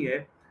अच्छे नहीं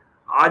है।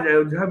 आज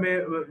अयोध्या में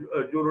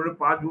जो उन्होंने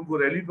 5 जून को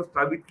रैली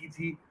प्रस्तावित की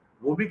थी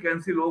वो भी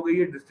कैंसिल हो गई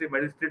है, डिस्ट्रिक्ट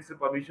मजिस्ट्रेट से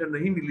परमिशन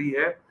नहीं मिली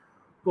है।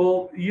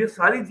 तो ये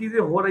सारी चीजें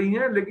हो रही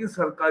हैं, लेकिन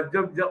सरकार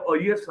जब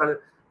और ये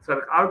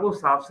सरकार को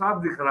साफ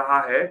साफ दिख रहा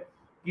है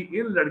कि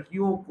इन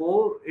लड़कियों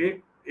को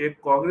एक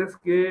कांग्रेस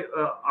के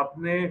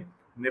अपने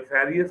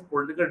नेफेरियस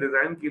पॉलिटिकल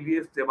डिजाइन के लिए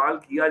इस्तेमाल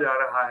किया जा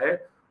रहा है।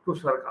 तो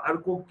सरकार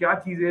को क्या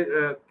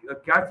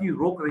चीज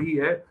रोक रही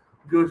है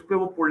जो इस पे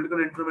वो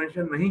पॉलिटिकल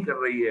इंटरवेंशन नहीं कर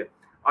रही है।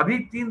 अभी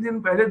 3 दिन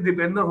पहले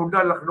दीपेंद्र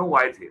हुड्डा लखनऊ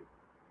आए थे,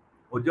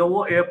 और जब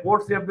वो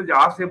एयरपोर्ट से अपने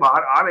जहाज से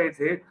बाहर आ रहे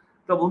थे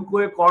तब उनको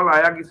एक कॉल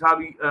आया कि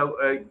साहब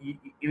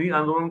इन्हीं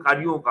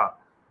आंदोलनकारियों का,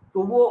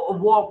 तो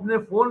वो अपने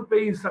फोन पे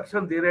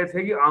इंस्ट्रक्शन दे रहे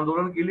थे कि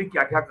आंदोलन के लिए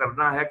क्या क्या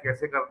करना है,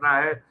 कैसे करना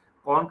है,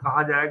 कौन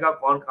कहाँ जाएगा,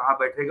 कौन कहाँ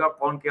बैठेगा,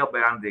 कौन क्या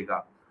बयान देगा।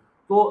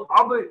 तो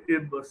अब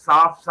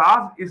साफ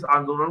साफ इस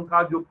आंदोलन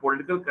का जो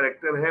पॉलिटिकल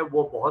कैरेक्टर है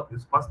वो बहुत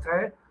स्पष्ट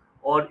है,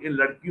 और इन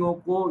लड़कियों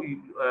को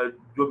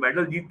जो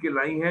मेडल जीत के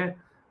लाई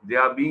हैं, they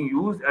are being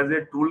used as a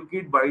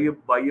toolkit by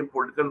a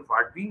political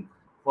party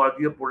for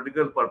their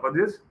political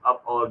purposes।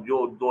 अब और जो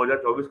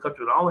 2024 का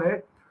चुनाव है,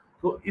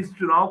 तो इस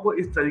चुनाव को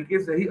इस तरीके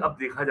से ही अब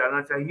देखा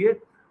जाना चाहिए।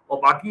 और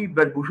बाकी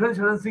ब्रजभूषण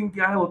शरण सिंह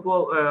क्या है, वो तो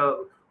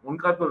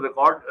उनका तो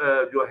रिकॉर्ड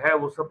जो है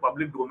वो सब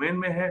पब्लिक डोमेन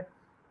में है।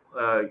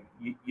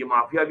 ये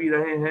माफिया भी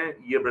रहे हैं,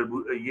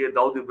 ये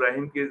दाऊद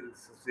इब्राहिम के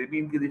से भी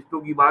इनके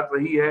रिश्तों की बात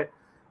रही है।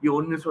 ये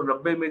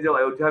 1990 में जब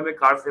अयोध्या में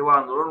कार सेवा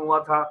आंदोलन हुआ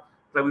था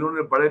तब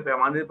इन्होंने बड़े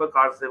पैमाने पर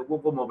कार सेवकों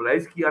को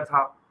मोबिलाइज किया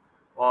था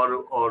और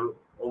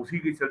उसी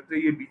के चलते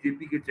ये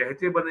बीजेपी के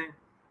चहेते बने।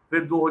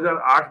 फिर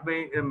 2008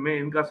 में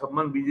इनका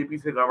संबंध बीजेपी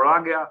से गड़बड़ा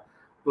गया,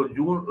 तो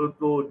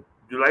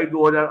जुलाई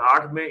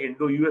 2008 में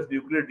इंडो यूएस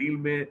न्यूक्लियर डील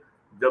में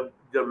जब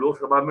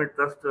लोकसभा में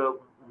ट्रस्ट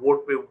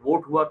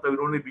वोट हुआ, तब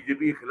इन्होंने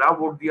बीजेपी के खिलाफ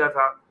वोट दिया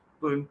था,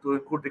 तो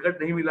इनको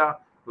टिकट नहीं मिला।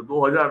 तो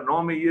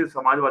 2009 में ये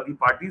समाजवादी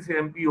पार्टी से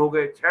एमपी हो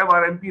गए। 6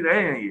 बार एमपी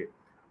रहे हैं ये,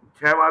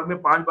 6 बार में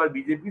 5 बार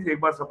बीजेपी से, 1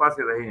 बार सपा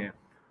से रहे हैं।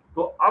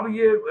 तो अब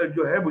ये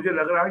जो है, मुझे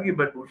लग रहा है कि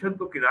ब्रजभूषण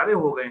तो किनारे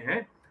हो गए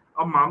हैं।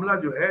 अब मामला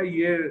जो है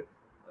ये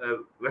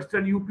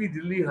वेस्टर्न यूपी,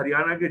 दिल्ली,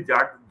 हरियाणा के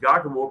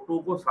जाट वोटों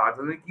को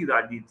साधने की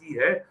राजनीति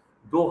है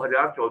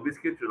 2024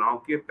 के चुनाव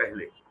के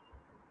पहले।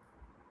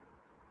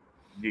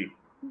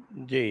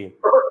 जी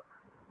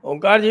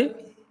ओंकार जी,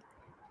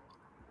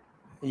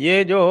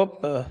 ये जो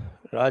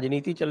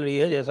राजनीति चल रही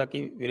है, जैसा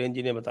कि वीरेंद्र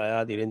जी ने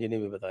बताया, धीरेन्द्र जी ने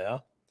भी बताया,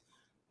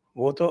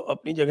 वो तो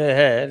अपनी जगह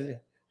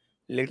है,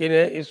 लेकिन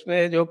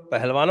इसमें जो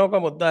पहलवानों का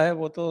मुद्दा है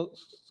वो तो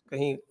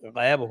कहीं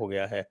गायब हो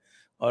गया है।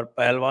 और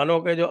पहलवानों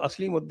के जो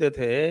असली मुद्दे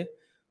थे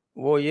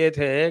वो ये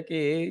थे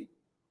कि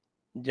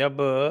जब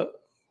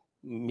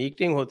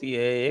मीटिंग होती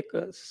है एक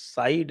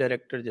SAI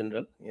director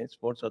general,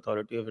 sports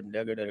authority of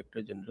India के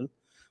डायरेक्टर जनरल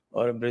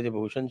और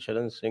ब्रजभूषण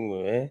शरण सिंह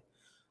में,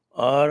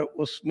 और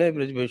उसमें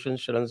ब्रजभूषण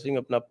शरण सिंह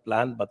अपना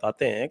प्लान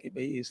बताते हैं कि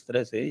भाई इस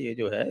तरह से ये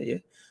जो है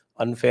ये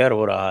अनफेयर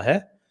हो रहा है,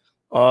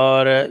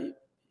 और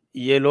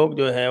ये लोग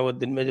जो हैं वो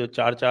दिन में जो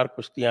 4-4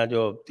 कुश्तियाँ,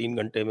 जो 3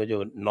 घंटे में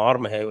जो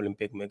नॉर्म है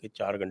ओलंपिक में कि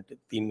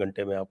 3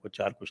 घंटे में आपको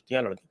 4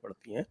 कुश्तियाँ लड़नी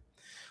पड़ती हैं,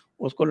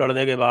 उसको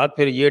लड़ने के बाद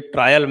फिर ये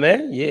ट्रायल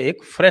में ये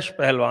एक फ्रेश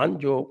पहलवान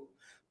जो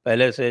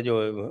पहले से जो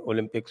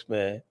ओलंपिक्स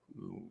में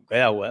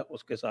गया हुआ है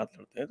उसके साथ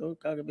लड़ते हैं। तो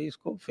कहा कि भाई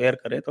इसको फेयर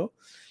करें, तो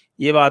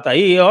ये बात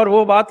आई और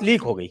वो बात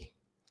लीक हो गई।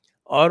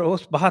 और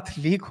उस बात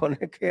लीक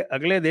होने के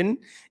अगले दिन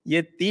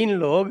ये 3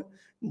 लोग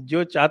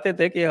जो चाहते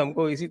थे कि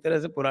हमको इसी तरह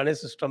से पुराने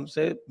सिस्टम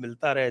से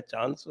मिलता रहे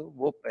चांस,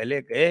 वो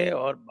पहले गए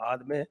और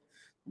बाद में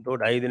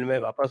 2-2.5 दिन में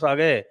वापस आ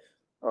गए,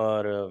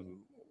 और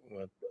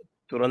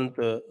तुरंत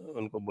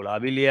उनको बुला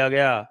भी लिया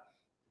गया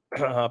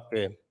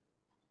आपके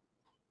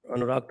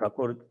अनुराग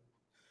ठाकुर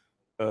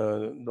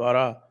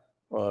द्वारा,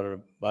 और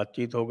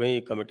बातचीत हो गई,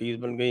 कमिटीज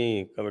बन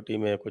गई, कमेटी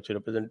में कुछ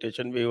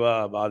रिप्रेजेंटेशन भी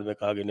हुआ। बाद में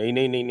कहा कि नहीं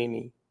नहीं नहीं नहीं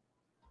नहीं,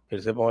 फिर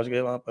से पहुंच गए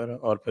वहां पर,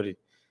 और फिर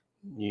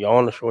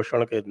यौन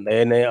शोषण के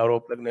नए नए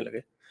आरोप लगने लगे।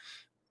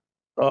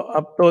 तो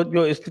अब तो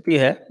जो स्थिति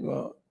है,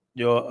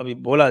 जो अभी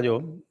बोला जो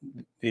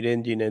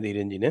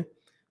धीरेन्द्र जी ने,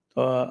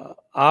 तो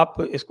आप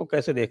इसको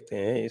कैसे देखते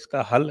हैं,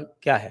 इसका हल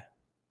क्या है?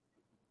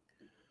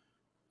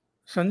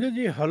 संजय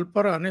जी, हल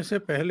पर आने से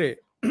पहले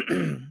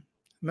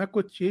मैं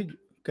कुछ चीज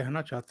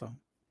कहना चाहता हूं।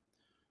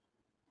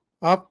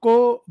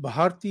 आपको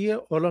भारतीय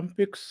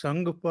ओलंपिक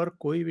संघ पर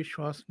कोई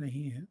विश्वास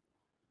नहीं है,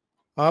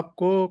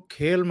 आपको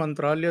खेल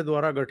मंत्रालय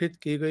द्वारा गठित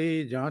की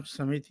गई जांच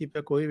समिति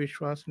पर कोई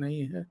विश्वास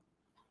नहीं है,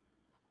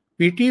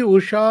 पीटी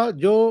उषा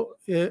जो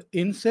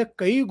इनसे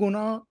कई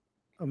गुना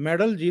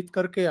मेडल जीत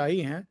करके आई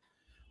हैं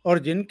और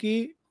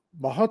जिनकी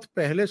बहुत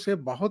पहले से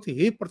बहुत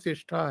ही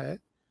प्रतिष्ठा है,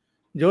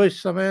 जो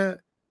इस समय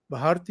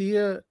भारतीय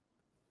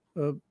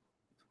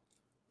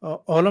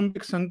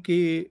ओलंपिक संघ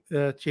की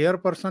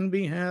चेयरपर्सन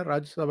भी हैं,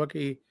 राज्यसभा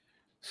की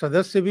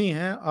सदस्य भी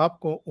हैं,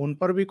 आपको उन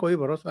पर भी कोई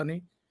भरोसा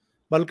नहीं।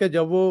 बल्कि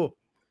जब वो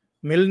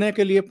मिलने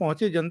के लिए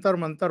पहुंचे जंतर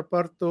मंतर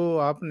पर, तो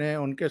आपने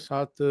उनके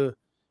साथ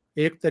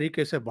एक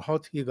तरीके से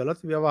बहुत ही गलत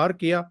व्यवहार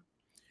किया।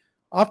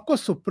 आपको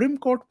सुप्रीम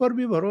कोर्ट पर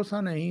भी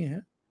भरोसा नहीं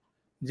है,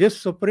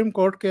 जिस सुप्रीम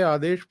कोर्ट के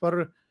आदेश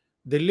पर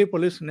दिल्ली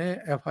पुलिस ने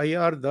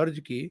एफआईआर दर्ज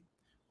की,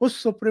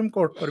 उस सुप्रीम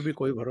कोर्ट पर भी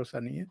कोई भरोसा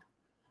नहीं है।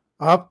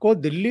 आपको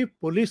दिल्ली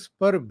पुलिस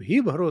पर भी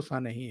भरोसा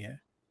नहीं है।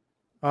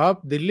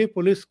 आप दिल्ली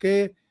पुलिस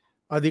के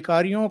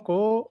अधिकारियों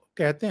को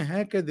कहते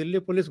हैं कि दिल्ली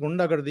पुलिस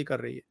गुंडागर्दी कर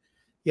रही है,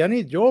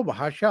 यानी जो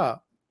भाषा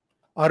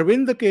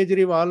अरविंद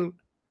केजरीवाल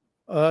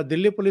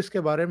दिल्ली पुलिस के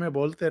बारे में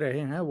बोलते रहे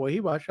हैं, वही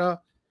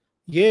भाषा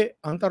ये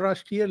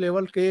अंतर्राष्ट्रीय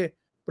लेवल के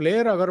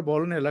प्लेयर अगर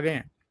बोलने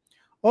लगे,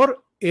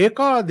 और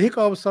एकाधिक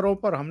अवसरों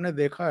पर हमने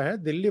देखा है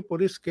दिल्ली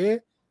पुलिस के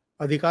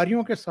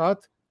अधिकारियों के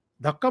साथ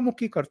धक्का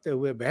मुक्की करते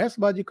हुए,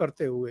 बहसबाजी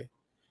करते हुए,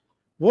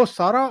 वो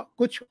सारा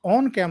कुछ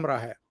ऑन कैमरा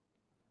है।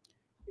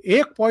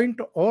 एक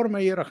पॉइंट और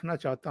मैं ये रखना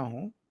चाहता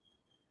हूं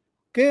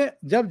कि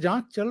जब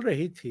जांच चल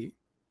रही थी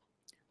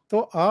तो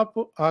आप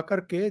आकर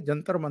के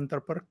जंतर मंतर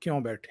पर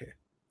क्यों बैठे?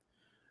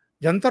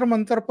 जंतर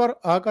मंतर पर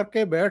आकर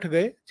के बैठ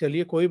गए,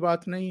 चलिए कोई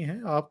बात नहीं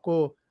है,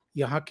 आपको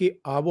यहाँ की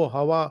आबो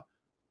हवा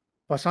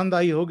पसंद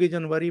आई होगी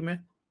जनवरी में,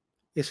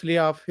 इसलिए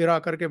आप फिर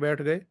आकर के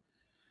बैठ गए।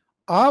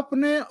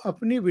 आपने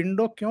अपनी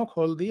विंडो क्यों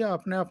खोल दिया,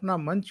 आपने अपना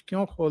मंच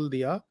क्यों खोल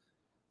दिया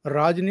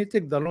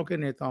राजनीतिक दलों के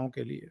नेताओं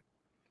के लिए,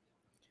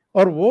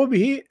 और वो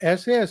भी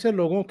ऐसे ऐसे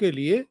लोगों के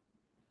लिए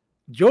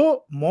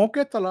जो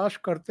मौके तलाश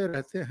करते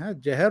रहते हैं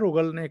जहर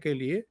उगलने के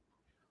लिए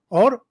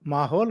और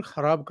माहौल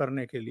खराब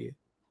करने के लिए।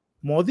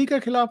 मोदी के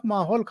खिलाफ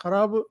माहौल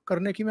खराब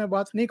करने की मैं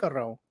बात नहीं कर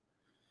रहा हूं,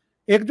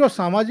 एक जो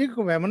सामाजिक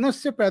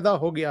वैमनस्य पैदा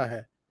हो गया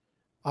है।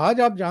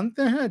 आज आप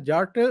जानते हैं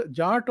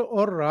जाट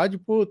और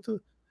राजपूत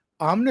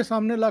आमने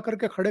सामने ला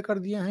करके खड़े कर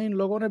दिए हैं इन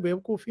लोगों ने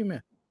बेवकूफ़ी में।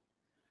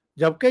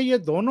 जबकि ये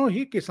दोनों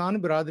ही किसान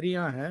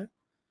बिरादरियां हैं,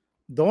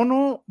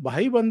 दोनों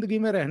भाई बंदगी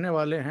में रहने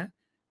वाले हैं।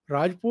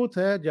 राजपूत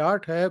है,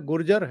 जाट है,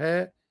 गुर्जर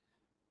है,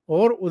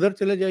 और उधर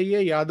चले जाइए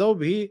यादव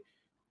भी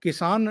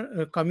किसान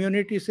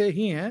कम्युनिटी से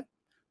ही हैं।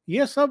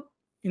 ये सब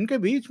इनके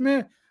बीच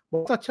में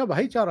बहुत अच्छा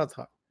भाईचारा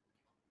था।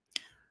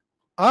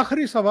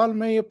 आखिरी सवाल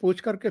मैं ये पूछ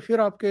करके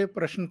फिर आपके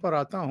प्रश्न पर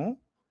आता हूं।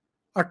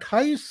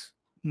 28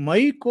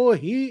 मई को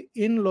ही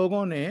इन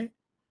लोगों ने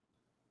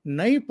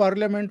नई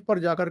पार्लियामेंट पर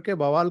जाकर के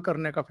बवाल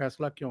करने का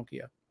फैसला क्यों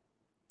किया?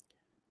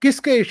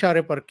 किसके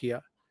इशारे पर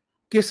किया?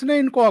 किसने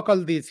इनको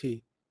अकल दी थी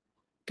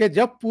कि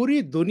जब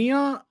पूरी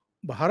दुनिया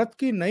भारत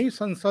की नई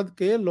संसद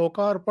के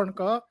लोकार्पण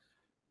का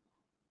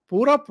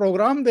पूरा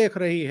प्रोग्राम देख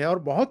रही है, और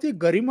बहुत ही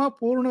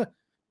गरिमापूर्ण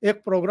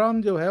एक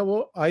प्रोग्राम जो है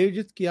वो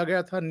आयोजित किया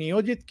गया था,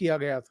 नियोजित किया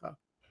गया था,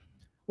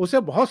 उसे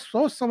बहुत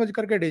सोच समझ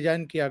करके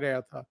डिजाइन किया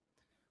गया था,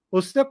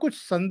 उससे कुछ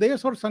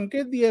संदेश और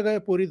संकेत दिए गए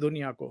पूरी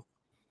दुनिया को,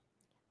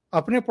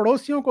 अपने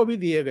पड़ोसियों को भी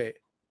दिए गए,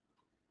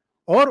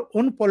 और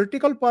उन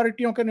पॉलिटिकल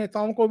पार्टियों के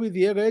नेताओं को भी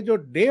दिए गए जो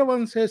डे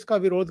वन से इसका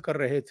विरोध कर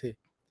रहे थे।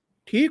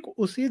 ठीक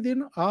उसी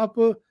दिन आप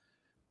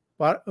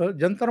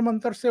जंतर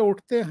मंतर से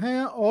उठते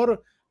हैं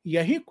और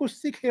यही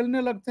कुश्ती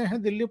खेलने लगते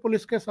हैं दिल्ली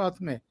पुलिस के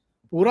साथ में।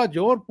 पूरा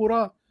जोर,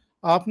 पूरा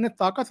आपने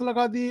ताकत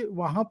लगा दी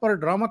वहां पर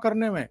ड्रामा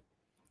करने में,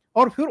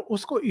 और फिर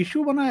उसको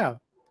इशू बनाया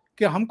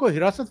कि हमको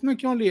हिरासत में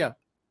क्यों लिया।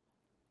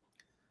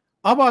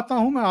 अब आता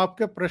हूं मैं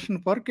आपके प्रश्न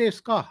पर कि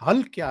इसका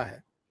हल क्या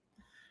है।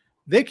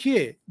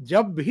 देखिए,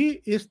 जब भी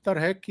इस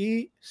तरह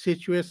की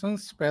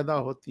सिचुएशंस पैदा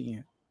होती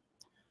हैं,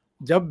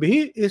 जब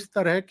भी इस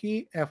तरह की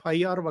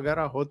एफआईआर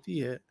वगैरह होती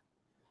है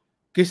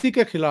किसी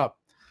के खिलाफ,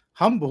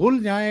 हम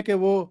भूल जाएं कि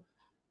वो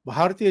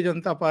भारतीय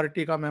जनता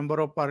पार्टी का मेंबर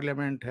ऑफ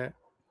पार्लियामेंट है,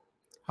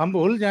 हम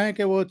भूल जाएं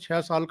कि वो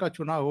 6 साल का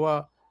चुना हुआ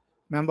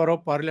मेंबर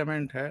ऑफ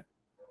पार्लियामेंट है,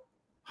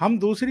 हम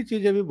दूसरी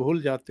चीजें भी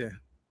भूल जाते हैं।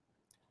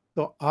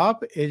 तो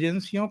आप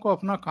एजेंसियों को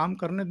अपना काम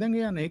करने देंगे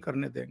या नहीं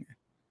करने देंगे?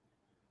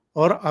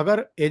 और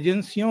अगर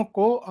एजेंसियों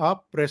को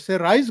आप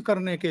प्रेशराइज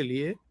करने के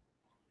लिए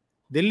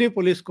दिल्ली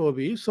पुलिस को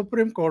भी,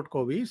 सुप्रीम कोर्ट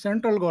को भी,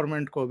 सेंट्रल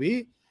गवर्नमेंट को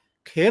भी,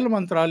 खेल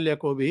मंत्रालय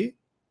को भी,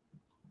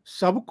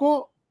 सबको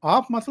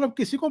आप मतलब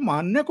किसी को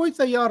मानने को ही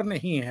तैयार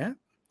नहीं है,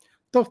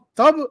 तो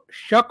तब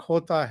शक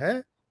होता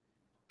है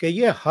कि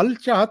ये हल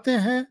चाहते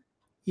हैं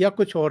या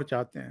कुछ और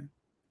चाहते हैं।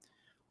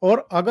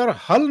 और अगर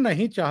हल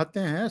नहीं चाहते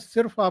हैं,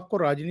 सिर्फ आपको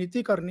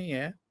राजनीति करनी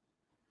है।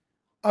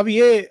 अब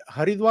ये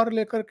हरिद्वार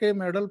लेकर के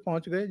मेडल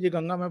पहुंच गए जी,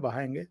 गंगा में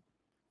बहाएंगे,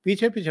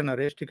 पीछे पीछे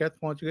नरेश टिकैत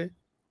पहुंच गए,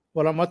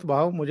 बोला मत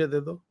बहाओ, मुझे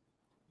दे दो।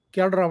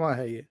 क्या ड्रामा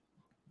है ये?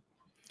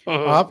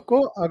 आपको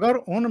अगर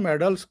उन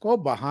मेडल्स को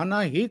बहाना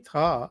ही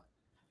था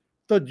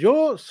तो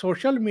जो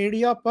सोशल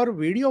मीडिया पर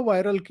वीडियो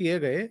वायरल किए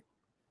गए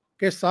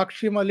कि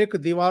साक्षी मलिक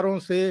दीवारों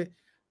से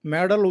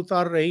मेडल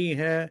उतार रही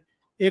हैं,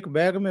 एक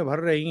बैग में भर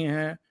रही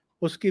हैं,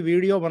 उसकी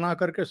वीडियो बना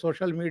करके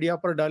सोशल मीडिया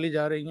पर डाली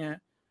जा रही हैं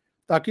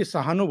ताकि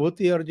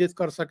सहानुभूति अर्जित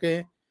कर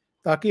सकें,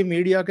 ताकि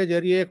मीडिया के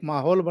जरिए एक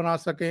माहौल बना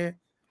सकें।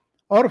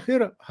 और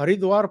फिर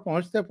हरिद्वार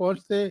पहुंचते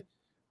पहुंचते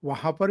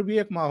वहां पर भी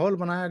एक माहौल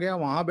बनाया गया,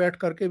 वहां बैठ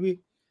करके भी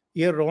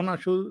ये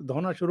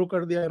धोना शुरू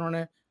कर दिया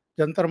इन्होंने,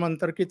 जंतर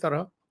मंतर की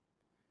तरह।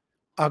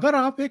 अगर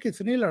आप एक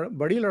इतनी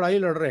बड़ी लड़ाई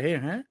लड़ रहे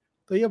हैं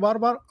तो ये बार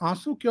बार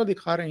आंसू क्यों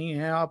दिखा रही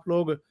हैं आप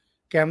लोग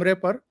कैमरे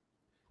पर?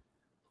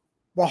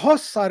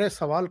 बहुत सारे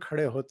सवाल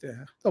खड़े होते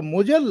हैं। तो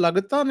मुझे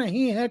लगता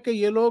नहीं है कि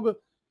ये लोग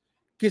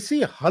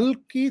किसी हल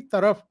की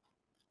तरफ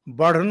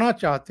बढ़ना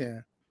चाहते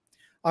हैं।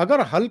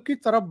 अगर हल की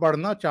तरफ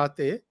बढ़ना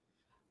चाहते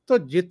तो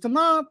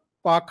जितना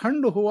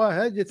पाखंड हुआ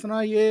है,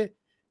 जितना ये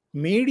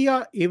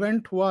मीडिया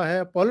इवेंट हुआ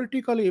है,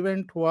 पॉलिटिकल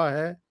इवेंट हुआ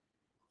है,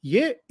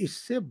 ये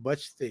इससे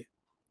बचते।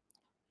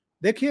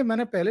 देखिए,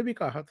 मैंने पहले भी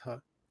कहा था,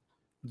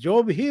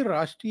 जो भी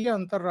राष्ट्रीय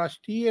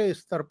अंतर्राष्ट्रीय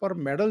स्तर पर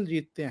मेडल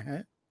जीतते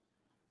हैं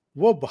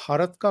वो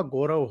भारत का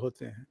गौरव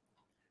होते हैं।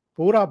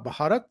 पूरा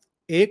भारत,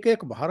 एक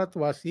एक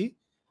भारतवासी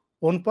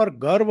उन पर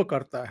गर्व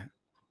करता है।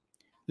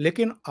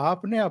 लेकिन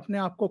आपने अपने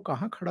आप को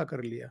कहां खड़ा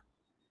कर लिया?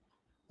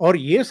 और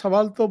ये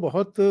सवाल तो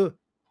बहुत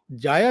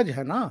जायज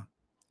है ना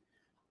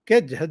कि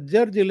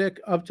झज्जर जिले,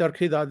 अब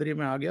चरखी दादरी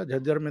में आ गया,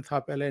 झज्जर में था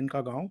पहले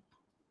इनका गांव,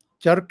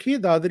 चरखी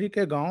दादरी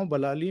के गांव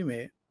बलाली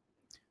में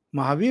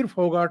महावीर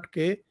फोगाट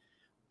के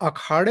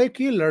अखाड़े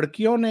की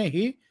लड़कियों ने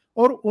ही,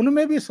 और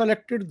उनमें भी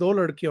सिलेक्टेड 2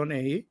 लड़कियों ने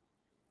ही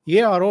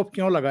ये आरोप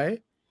क्यों लगाए,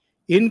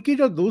 इनकी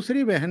जो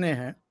दूसरी बहनें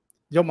हैं,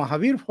 जो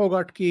महावीर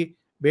फोगाट की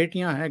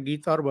बेटियां हैं,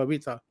 गीता और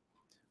बबीता,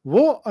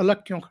 वो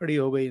अलग क्यों खड़ी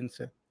हो गई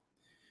इनसे?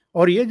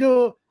 और ये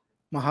जो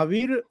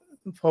महावीर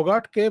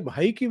फोगाट के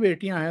भाई की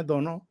बेटियां हैं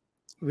दोनों,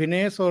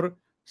 विनेश और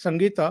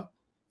संगीता,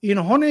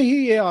 इन्होंने ही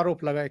ये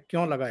आरोप लगाए।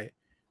 क्यों लगाए?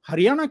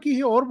 हरियाणा की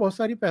ही और बहुत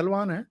सारी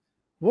पहलवान हैं,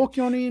 वो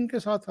क्यों नहीं इनके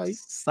साथ आई?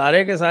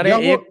 सारे के सारे या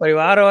वो, एक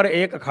परिवार और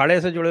एक अखाड़े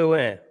से जुड़े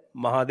हुए हैं,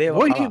 महादेव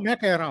वही अखाड़ा। मैं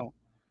कह रहा हूं।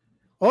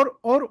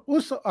 और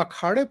उस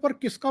अखाड़े पर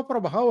किसका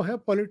प्रभाव है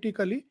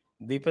पॉलिटिकली,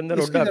 दीपेंद्र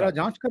इसकी हुड्डा जरा का।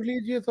 जांच कर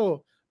लीजिए तो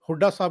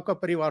हुड्डा साहब का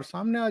परिवार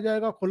सामने आ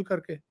जाएगा खुल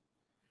करके।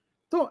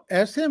 तो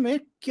ऐसे में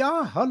क्या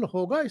हल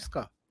होगा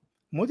इसका?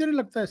 मुझे नहीं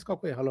लगता इसका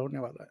कोई हल होने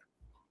वाला है।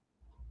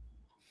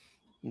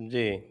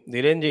 जी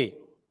धीरेन्द्र जी।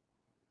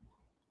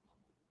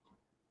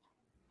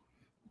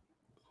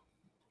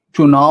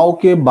 चुनाव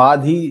के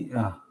बाद ही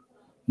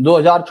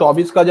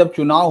 2024 का जब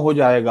चुनाव हो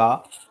जाएगा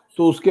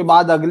तो उसके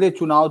बाद अगले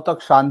चुनाव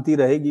तक शांति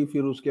रहेगी,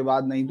 फिर उसके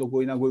बाद नहीं तो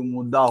कोई ना कोई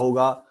मुद्दा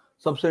होगा।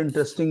 सबसे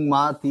इंटरेस्टिंग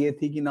बात ये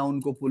थी कि ना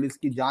उनको पुलिस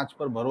की जांच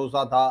पर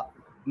भरोसा था,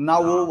 ना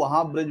वो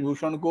वहां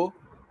ब्रजभूषण को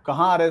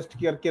कहाँ अरेस्ट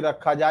करके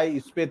रखा जाए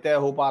इस पे तय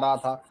हो पा रहा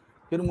था।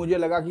 फिर मुझे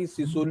लगा कि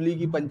सिसोली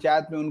की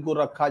पंचायत में उनको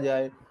रखा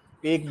जाए,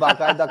 एक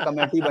बाकायदा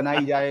कमेटी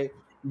बनाई जाए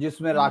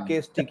जिसमें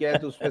राकेश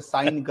टिकैत उस पर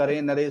साइन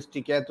करें, नरेश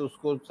टिकैत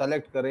उसको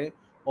सेलेक्ट करें,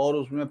 और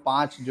उसमें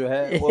 5 जो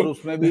है, और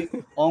उसमें भी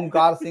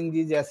ओमकार सिंह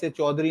जी जैसे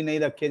चौधरी नहीं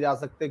रखे जा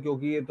सकते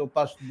क्योंकि ये तो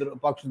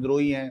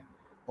पक्षद्रोही हैं,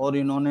 और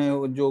इन्होंने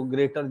जो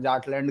ग्रेटर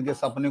जाटलैंड के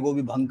सपने को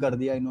भी भंग कर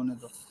दिया इन्होंने।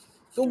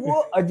 तो वो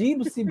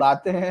अजीब सी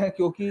बातें हैं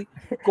क्योंकि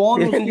कौन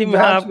धीरेन्द्र जी उसकी मैं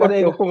जांच आपको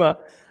करेगा। टोकूंगा।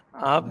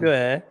 आप जो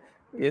है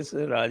इस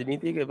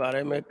राजनीति के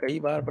बारे में कई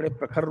बार बड़े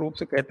प्रखर रूप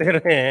से कहते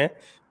रहे हैं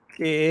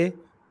कि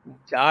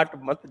जाट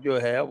मत जो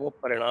है वो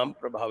परिणाम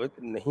प्रभावित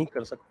नहीं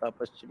कर सकता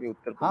पश्चिमी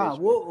उत्तर हाँ, प्रदेश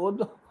में। वो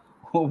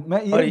तो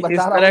मैं ये और बता इस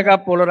रहा तरह हूँ का ना।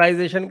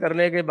 पोलराइजेशन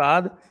करने के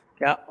बाद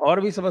क्या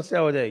और भी समस्या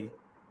हो जाएगी?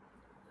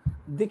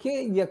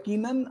 देखिए,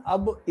 यकीनन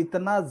अब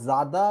इतना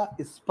ज्यादा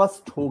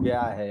स्पष्ट हो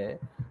गया है,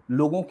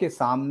 लोगों के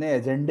सामने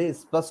एजेंडे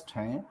स्पष्ट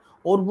हैं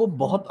और वो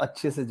बहुत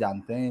अच्छे से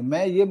जानते हैं।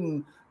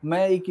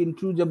 मैं एक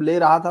इंटरव्यू जब ले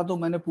रहा था तो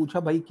मैंने पूछा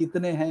भाई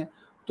कितने हैं,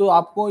 तो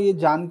आपको ये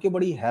जान के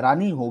बड़ी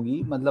हैरानी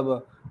होगी,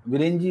 मतलब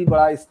वीरेंद्र जी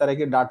बड़ा इस तरह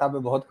के डाटा पे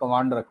बहुत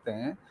कमांड रखते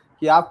हैं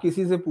कि आप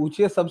किसी से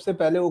पूछिए सबसे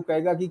पहले वो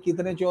कहेगा कि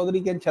कितने चौधरी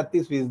के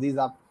 36%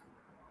 आप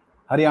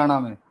हरियाणा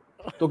में।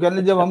 तो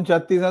कहने जब हम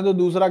 36 हैं तो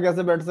दूसरा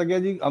कैसे बैठ सके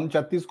जी, हम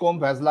 36 को हम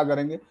फैसला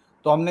करेंगे।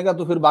 तो हमने कहा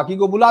तो फिर बाकी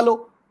को बुला लो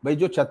भाई,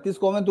 जो 36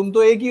 कौम है तुम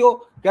तो एक ही हो।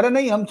 कह रहे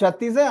नहीं हम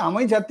 36 है, हम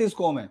ही 36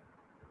 कौम है,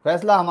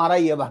 फैसला हमारा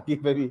ही है बाकी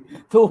पे भी।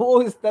 तो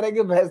वो इस तरह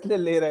के फैसले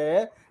ले रहे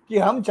हैं कि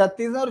हम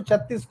 36 हैं और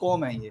 36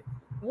 कौम है। ये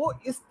वो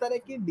इस तरह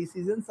के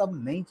डिसीजन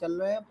अब नहीं चल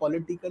रहे हैं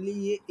पॉलिटिकली।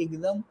 ये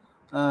एकदम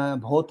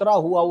भोतरा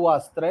हुआ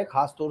अस्त्र है,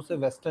 खासतौर से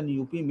वेस्टर्न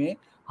यूपी में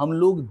हम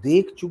लोग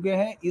देख चुके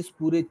हैं, इस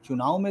पूरे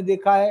चुनाव में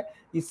देखा है,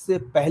 इससे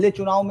पहले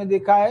चुनाव में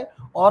देखा है,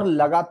 और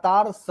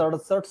लगातार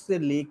 67 से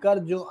लेकर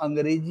जो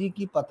अंग्रेजी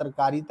की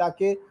पत्रकारिता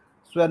के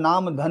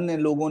स्वनाम धन्य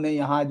लोगों ने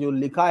यहाँ जो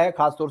लिखा है,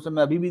 खासतौर से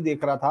मैं अभी भी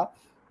देख रहा था,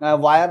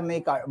 वायर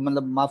ने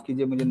मतलब माफ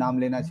कीजिए मुझे नाम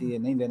लेना चाहिए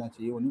नहीं लेना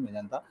चाहिए वो नहीं मैं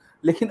जानता,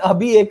 लेकिन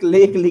अभी एक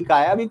लेख लिखा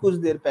है अभी कुछ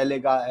देर पहले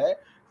का है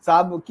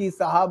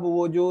साहब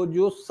वो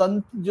जो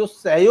संत जो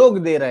सहयोग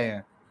दे रहे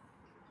हैं,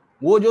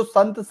 वो जो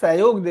संत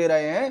सहयोग दे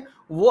रहे हैं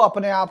वो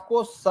अपने आप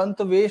को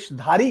संत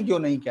वेशधारी क्यों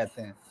नहीं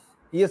कहते हैं,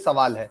 ये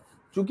सवाल है।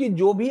 क्योंकि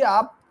जो भी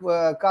आप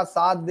का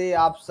साथ दे,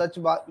 आप सच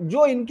बात,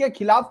 जो इनके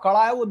खिलाफ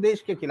खड़ा है वो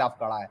देश के खिलाफ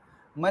खड़ा है।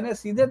 मैंने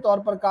सीधे तौर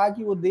पर कहा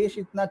कि वो देश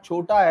इतना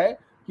छोटा है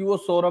कि वो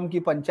सोरम की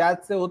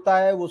पंचायत से होता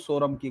है, वो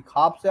सोरम की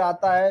खाप से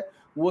आता है,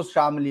 वो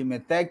शामली में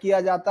तय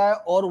किया जाता है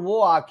और वो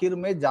आखिर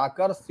में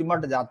जाकर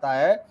सिमट जाता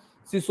है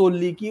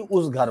सिसोली की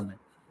उस घर में।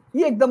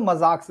 ये एकदम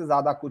मजाक से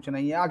ज्यादा कुछ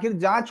नहीं है। आखिर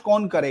जांच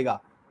कौन करेगा?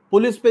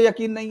 पुलिस पे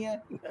यकीन नहीं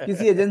है,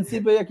 किसी एजेंसी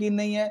पे यकीन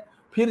नहीं है,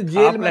 फिर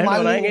जेल में कापलैंड मान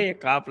बनाएंगे लीजिए। ये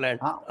कापलैंड।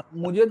 हाँ,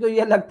 मुझे तो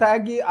ये लगता है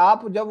कि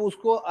आप जब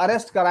उसको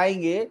अरेस्ट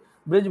कराएंगे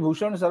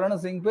ब्रिजभूषण शरण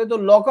सिंह पे तो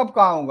लॉकअप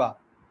कहाँ होगा?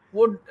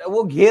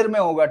 वो घेर में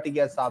होगा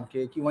टिकैत साहब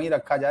के, कि वहीं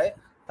रखा जाए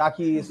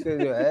ताकि इससे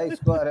जो है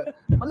इसको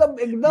मतलब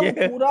एकदम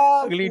ये पूरा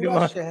अगली पूरा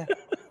डिमांड। शहर,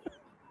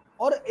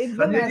 और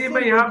एकदम संजय जी ऐसे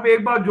मैं यहाँ लोग। पे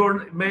एक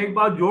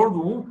बात जोड़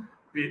दूं।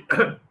 मैं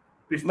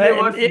पिछले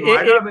वर्ष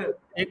नोएडा में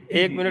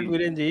एक मिनट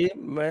वीरेंद्र जी,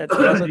 मैं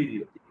थोड़ा सा जी जी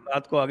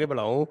बात को आगे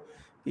बढ़ाऊं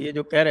कि ये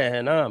जो कह रहे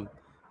हैं ना,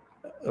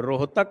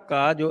 रोहतक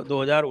का जो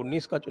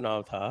 2019 का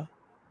चुनाव था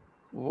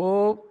वो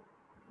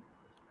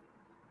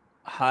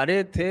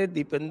हारे थे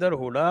दीपेंद्र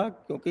हुडा,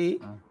 क्योंकि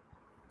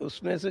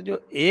उसमें से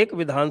जो एक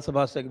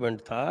विधानसभा सेगमेंट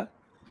था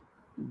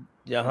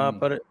जहां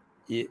पर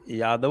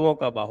यादवों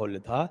का बाहुल्य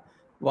था,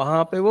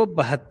 वहां पे वो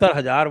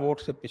 72,000 वोट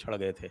से पिछड़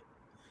गए थे।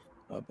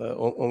 अब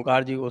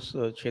ओंकार जी उस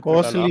क्षेत्र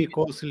का नाम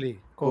कोसली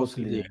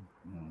कोसली। जी,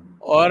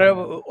 और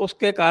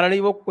उसके कारण ही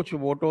वो कुछ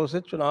वोटों से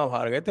चुनाव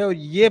हार गए थे, और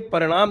ये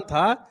परिणाम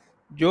था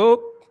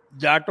जो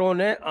जाटों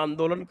ने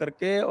आंदोलन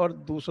करके और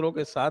दूसरों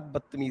के साथ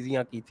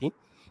बदतमीजियां की थी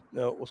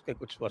उसके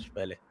कुछ वर्ष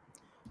पहले।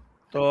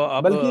 तो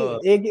अब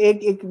बल्कि एक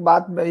एक एक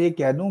बात मैं ये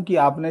कह दूं कि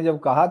आपने जब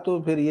कहा तो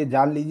फिर ये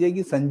जान लीजिए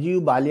कि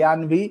संजीव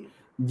बालियान भी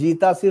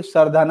जीता सिर्फ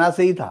सरदाना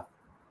से ही था,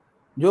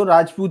 जो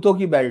राजपूतों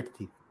की बेल्ट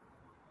थी।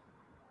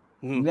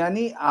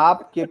 यानी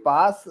आपके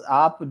पास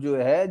आप जो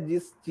है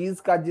जिस चीज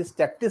का जिस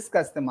टैक्टिक्स का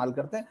इस्तेमाल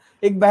करते हैं,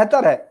 एक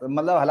बेहतर है,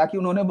 मतलब हालांकि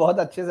उन्होंने बहुत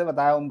अच्छे से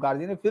बताया ओमकार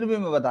जी ने, फिर भी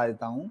मैं बता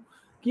देता हूं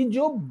कि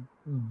जो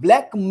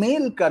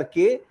ब्लैकमेल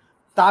करके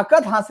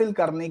ताकत हासिल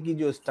करने की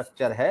जो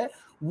स्ट्रक्चर है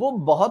वो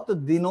बहुत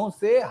दिनों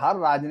से हर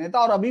राजनेता,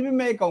 और अभी भी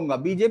मैं ये कहूंगा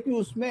बीजेपी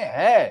उसमें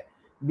है,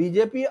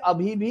 बीजेपी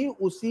अभी भी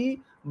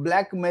उसी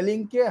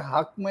ब्लैकमेलिंग के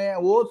हक में,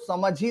 वो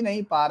समझ ही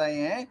नहीं पा रहे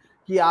हैं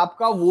कि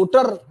आपका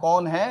वोटर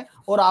कौन है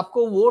और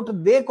आपको वोट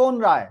दे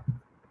कौन रहा है।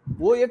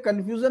 वो ये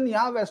कंफ्यूजन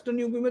यहाँ वेस्टर्न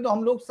यूपी में तो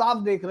हम लोग साफ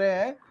देख रहे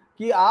हैं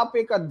कि आप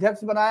एक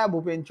अध्यक्ष बनाया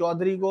भूपेंद्र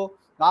चौधरी को,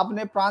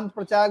 आपने प्रांत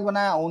प्रचारक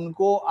बनाया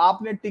उनको,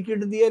 आपने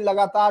टिकट दिए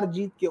लगातार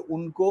जीत के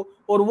उनको,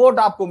 और वोट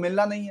आपको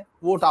मिलना नहीं है,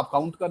 वोट आप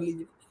काउंट कर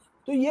लीजिए।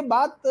 तो ये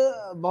बात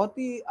बहुत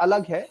ही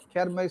अलग है।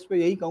 खैर मैं इस पे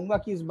यही कहूंगा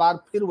कि इस बार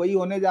फिर वही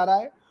होने जा रहा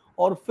है,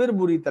 और फिर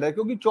बुरी तरह,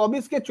 क्योंकि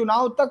 24 के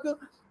चुनाव तक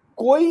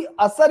कोई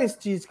असर इस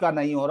चीज का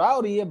नहीं हो रहा,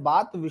 और ये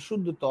बात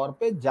विशुद्ध तौर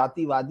पे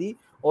जातिवादी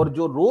और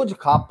जो रोज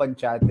खाप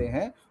पंचायतें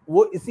हैं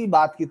वो इसी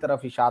बात की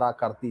तरफ इशारा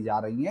करती जा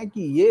रही हैं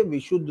कि ये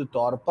विशुद्ध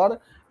तौर पर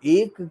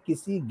एक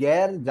किसी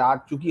गैर जाट,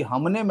 चूंकि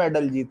हमने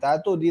मेडल जीता है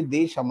तो ये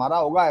देश हमारा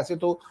होगा। ऐसे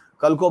तो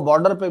कल को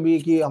बॉर्डर पे भी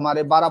कि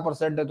हमारे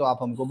 12% है तो आप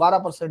हमको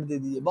 12% दे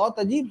दीजिए, बहुत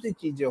अजीब सी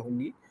चीजें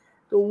होंगी।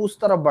 तो उस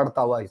तरफ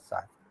बढ़ता हुआ हिस्सा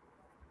है।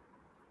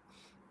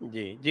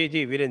 जी जी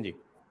जी वीरेन जी।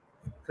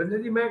 संजय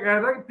जी, मैं कह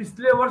रहा था कि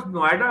पिछले वर्ष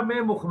नोएडा में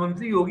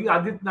मुख्यमंत्री योगी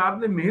आदित्यनाथ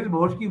ने मिहिर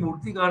भोज की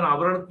मूर्ति का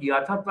अनावरण किया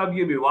था। तब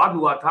ये विवाद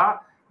हुआ था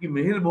कि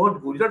मिहिर भोज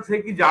गुर्जर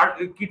थे कि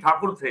जाट की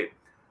ठाकुर थे।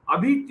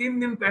 अभी 3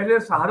 दिन पहले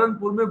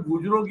सहारनपुर में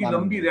गुर्जरों की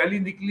लंबी रैली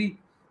निकली,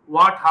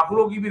 वहां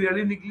ठाकुरों की भी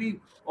रैली निकली,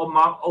 और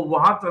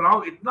वहां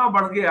तनाव इतना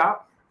बढ़ गया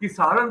कि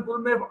सहारनपुर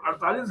में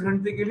 48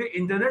 घंटे के लिए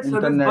इंटरनेट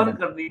सर्विस बंद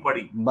करनी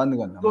पड़ी।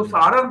 तो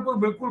सहारनपुर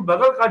बिल्कुल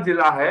बगल का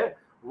जिला है,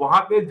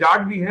 वहां पे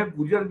जाट भी हैं,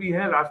 गुर्जर भी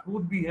हैं,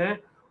 राजपूत भी हैं,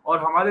 और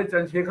हमारे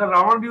चंद्रशेखर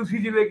रावण भी उसी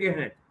जिले के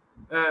हैं,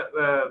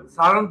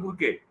 सहारनपुर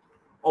के।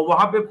 और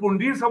वहां पे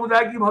पुंडीर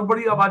समुदाय की बहुत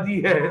बड़ी आबादी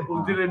है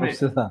उस जिले में।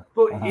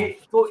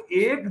 तो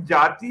एक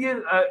जातीय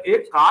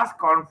एक कास्ट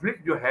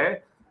कॉन्फ्लिक्ट जो है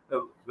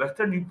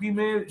वेस्टर्न यूपी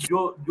में,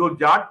 जो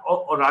जाट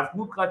और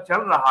राजपूत का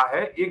चल रहा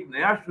है, एक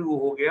नया शुरू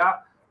हो गया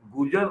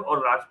गुर्जर और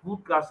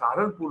राजपूत का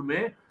सहारनपुर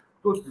में।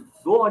 तो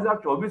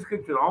 2024 के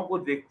चुनाव को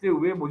देखते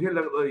हुए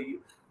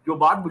जो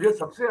बात मुझे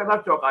सबसे ज्यादा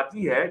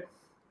चौंकाती है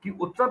कि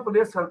उत्तर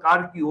प्रदेश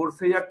सरकार की ओर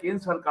से या केंद्र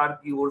सरकार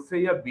की ओर से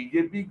या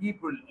बीजेपी की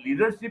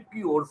लीडरशिप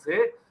की ओर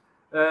से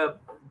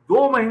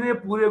 2 महीने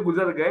पूरे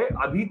गुजर गए,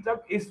 अभी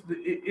तक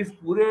इस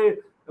पूरे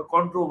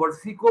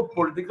कंट्रोवर्सी को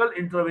पॉलिटिकल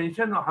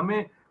इंटरवेंशन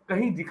हमें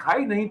कहीं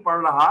दिखाई नहीं पड़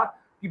रहा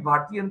कि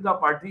भारतीय जनता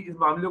पार्टी इस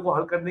मामले को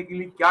हल करने के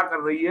लिए क्या कर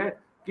रही है।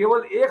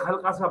 केवल एक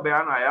हल्का सा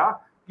बयान आया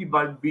कि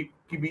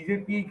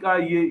बीजेपी का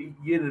ये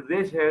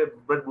निर्देश है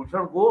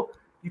ब्रजभूषण को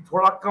कि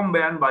थोड़ा कम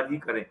बयानबाजी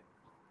करें।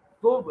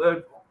 तो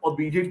और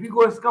बीजेपी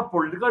को इसका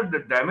पॉलिटिकल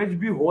डैमेज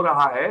भी हो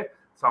रहा है,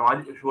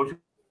 समाज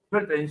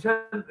सोशल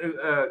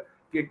टेंशन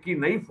की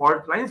नई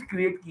फॉल्ट लाइंस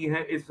क्रिएट की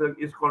हैं इस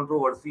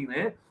कंट्रोवर्सी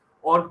ने।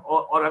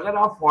 और अगर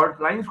आप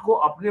फॉल्ट लाइंस को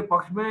अपने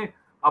पक्ष में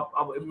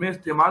में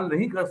इस्तेमाल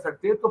नहीं कर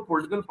सकते तो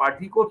पॉलिटिकल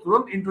पार्टी को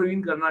तुरंत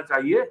इंटरवीन करना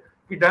चाहिए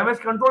कि डैमेज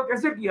कंट्रोल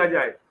कैसे किया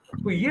जाए।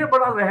 तो ये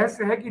बड़ा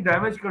रहस्य है कि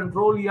डैमेज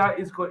कंट्रोल या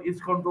इस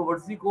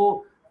कंट्रोवर्सी को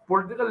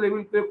पॉलिटिकल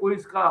लेवल पे कोई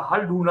इसका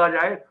हल ढूंढा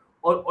जाए।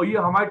 और ये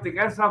हमारे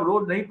टिकैत साहब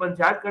रोज नई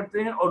पंचायत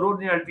करते हैं और रोज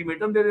नए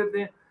अल्टीमेटम दे देते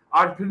हैं।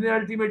 आज फिर नया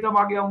अल्टीमेटम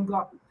आ गया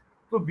उनका।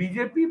 तो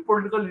बीजेपी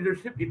पॉलिटिकल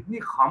लीडरशिप इतनी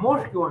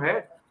खामोश क्यों है,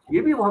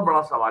 ये भी बहुत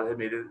बड़ा सवाल है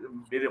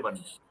मेरे मन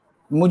में।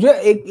 मुझे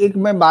एक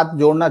मैं बात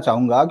जोड़ना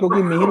चाहूंगा,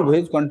 क्योंकि मिहिर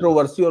भोज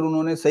कंट्रोवर्सी, और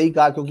उन्होंने सही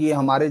कहा, क्योंकि ये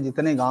हमारे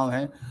जितने गांव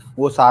हैं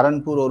वो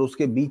सहारनपुर और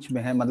उसके बीच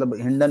में है, मतलब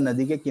हिंडन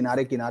नदी के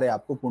किनारे किनारे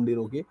आपको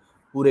पुंडीरों के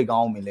पूरे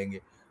गांव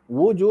मिलेंगे।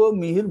 वो जो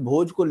मिहिर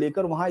भोज को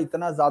लेकर वहां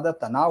इतना ज्यादा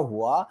तनाव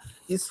हुआ,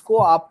 इसको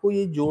आपको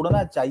ये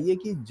जोड़ना चाहिए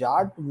कि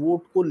जाट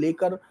वोट को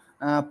लेकर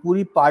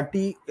पूरी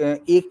पार्टी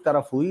एक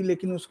तरफ हुई,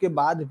 लेकिन उसके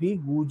बाद भी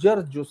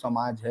गुर्जर जो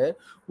समाज है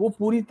वो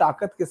पूरी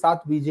ताकत के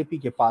साथ बीजेपी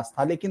के पास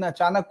था। लेकिन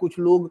अचानक कुछ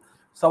लोग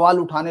सवाल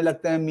उठाने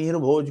लगते हैं, मिहिर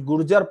भोज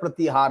गुर्जर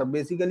प्रतिहार,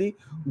 बेसिकली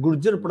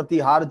गुर्जर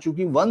प्रतिहार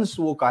चूंकि वंश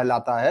वो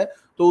कहलाता है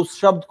तो उस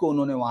शब्द को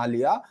उन्होंने वहां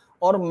लिया।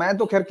 और मैं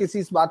तो खैर किसी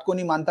इस बात को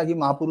नहीं मानता कि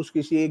महापुरुष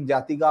किसी एक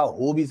जाति का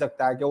हो भी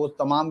सकता है, कि वो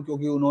तमाम,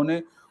 क्योंकि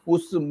उन्होंने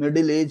उस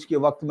मिडिल एज के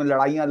वक्त में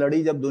लड़ाइयां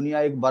लड़ी जब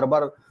दुनिया एक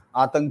बर्बर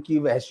आतंकी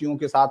वहशियों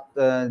के साथ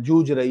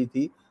जूझ रही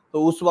थी।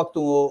 तो उस वक्त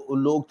वो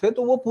लोग थे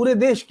तो वो पूरे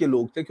देश के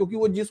लोग थे, क्योंकि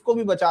वो जिसको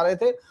भी बचा रहे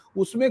थे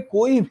उसमें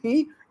कोई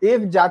भी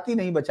एक जाति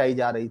नहीं बचाई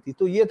जा रही थी।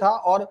 तो ये था,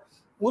 और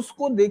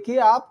उसको देखिए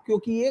आप,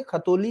 क्योंकि ये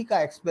खतौली का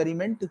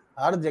एक्सपेरिमेंट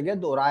हर जगह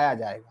दोहराया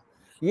जाएगा।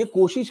 ये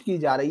कोशिश की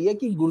जा रही है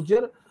कि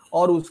गुर्जर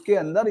और उसके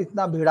अंदर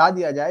इतना भिड़ा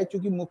दिया जाए,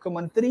 क्योंकि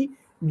मुख्यमंत्री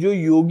जो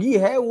योगी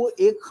है वो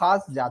एक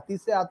खास जाति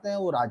से आते हैं,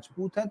 वो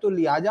राजपूत हैं, तो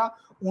लिहाजा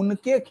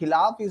उनके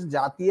खिलाफ इस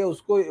जाति है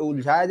उसको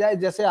उलझाया जाए।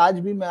 जैसे आज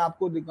भी मैं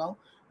आपको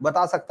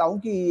बता सकता हूं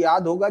कि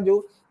याद होगा जो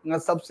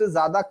सबसे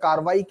ज्यादा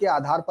कार्रवाई के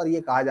आधार पर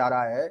ये कहा जा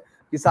रहा है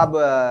कि साहब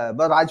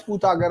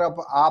राजपूत अगर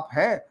आप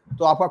हैं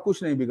तो आपका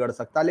कुछ नहीं बिगड़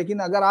सकता। लेकिन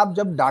अगर आप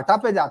जब डाटा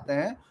पे जाते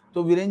हैं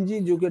तो वीरेन जी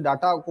जो कि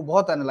डाटा को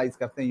बहुत एनालाइज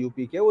करते हैं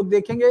यूपी के, वो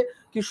देखेंगे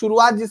कि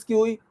शुरुआत जिसकी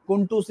हुई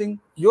कुंटू सिंह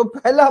जो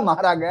पहला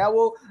मारा गया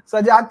वो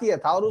सजातीय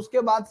था, और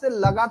उसके बाद से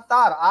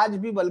लगातार आज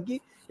भी बल्कि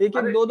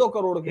 1-2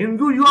 करोड़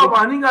हिंदू युवा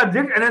वाहिनी का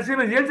अध्यक्ष एनएसए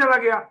में जेल चला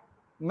गया।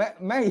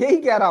 मैं यही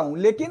कह रहा हूं,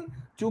 लेकिन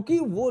चूंकि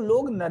वो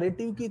लोग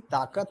नैरेटिव की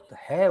ताकत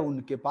है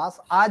उनके पास,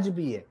 आज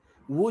भी है।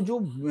 वो जो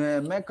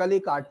मैं कल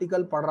एक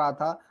आर्टिकल पढ़ रहा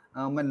था,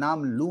 मैं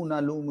नाम लूं ना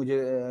लूं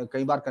मुझे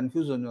कई बार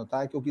कंफ्यूज होने होता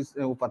है, क्योंकि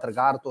वो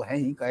पत्रकार तो है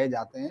ही कहे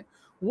जाते हैं।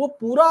 वो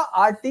पूरा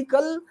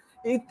आर्टिकल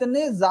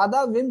इतने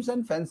ज्यादा विम्स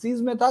एंड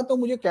फैंसीज में था, तो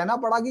मुझे कहना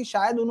पड़ा कि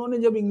शायद उन्होंने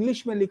जब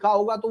इंग्लिश में लिखा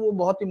होगा तो वो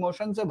बहुत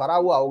इमोशन से भरा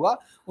हुआ होगा,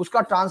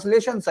 उसका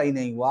ट्रांसलेशन सही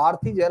नहीं हुआ।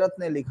 आरती जैरत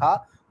ने लिखा,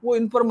 वो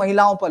इन पर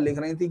महिलाओं पर लिख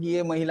रही थी कि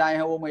ये महिलाएं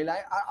हैं, वो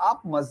महिलाएं।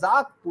 आप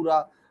मजाक पूरा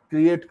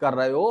क्रिएट कर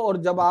रहे हो। और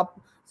जब आप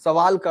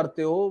सवाल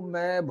करते हो,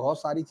 मैं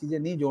बहुत सारी चीजें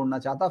नहीं जोड़ना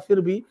चाहता,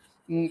 फिर भी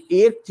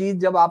एक चीज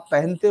जब आप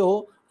पहनते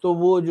हो तो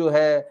वो जो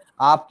है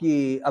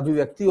आपकी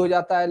अभिव्यक्ति हो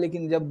जाता है,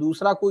 लेकिन जब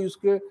दूसरा कोई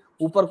उसके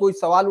ऊपर कोई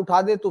सवाल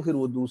उठा दे तो फिर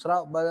वो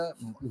दूसरा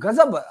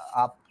गजब,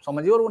 आप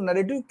समझिए। और वो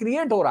नैरेटिव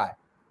क्रिएट हो रहा है।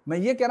 मैं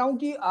ये कह रहा हूं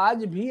कि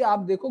आज भी आप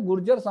देखो,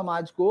 गुर्जर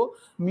समाज को,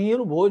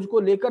 मीर भोज को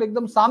लेकर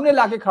एकदम सामने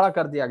लाके खड़ा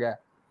कर दिया गया है।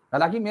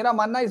 हालांकि मेरा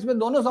मानना है इसमें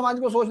दोनों समाज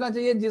को सोचना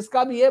चाहिए,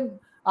 जिसका भी ये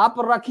आप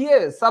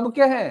रखिए,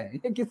 सबके हैं,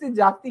 ये किसी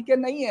जाति के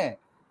नहीं है,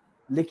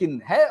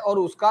 लेकिन है। और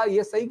उसका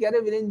ये सही कह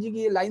रहे वीरेंद्र जी की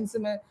ये लाइन से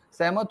मैं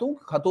सहमत हूं,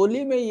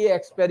 खतौली में ये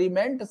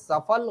एक्सपेरिमेंट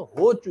सफल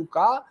हो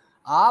चुका।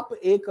 आप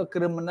एक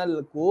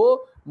क्रिमिनल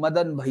को,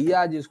 मदन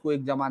भैया जिसको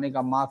एक जमाने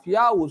का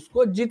माफिया,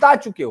 उसको जिता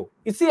चुके हो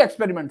इसी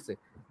एक्सपेरिमेंट से।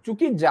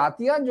 क्योंकि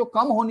जातियां जो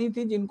कम होनी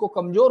थी, जिनको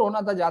कमजोर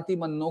होना था जाति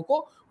बंधनों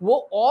को, वो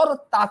और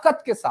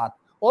ताकत के साथ,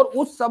 और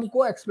उस सब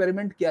को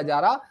एक्सपेरिमेंट किया जा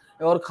रहा।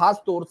 और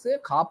खास तौर से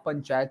खाप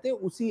पंचायतें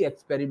उसी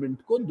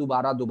एक्सपेरिमेंट को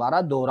दोबारा दोबारा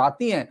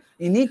दोहराती हैं।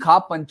 इन्हीं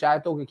खाप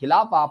पंचायतों के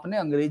खिलाफ आपने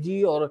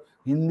अंग्रेजी और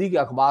हिंदी के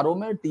अखबारों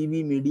में,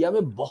 टीवी मीडिया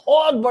में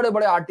बहुत बड़े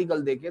बड़े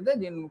आर्टिकल देखे थे,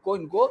 जिनको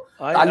इनको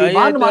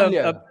तालिबान मान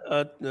लिया।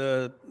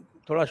 अब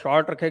थोड़ा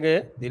शॉर्ट रखेंगे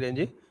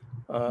धीरेन्द्र जी।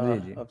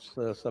 जी। अब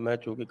समय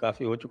चूंकि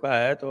काफी हो चुका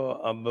है, तो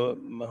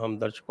अब हम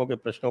दर्शकों के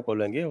प्रश्नों को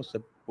लेंगे। उससे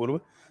पूर्व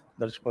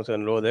दर्शकों से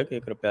अनुरोध है कि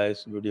कृपया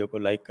इस वीडियो को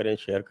लाइक करें,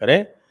 शेयर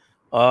करें,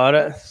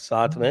 और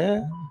साथ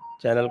में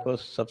चैनल को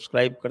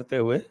सब्सक्राइब करते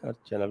हुए और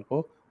चैनल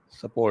को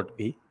सपोर्ट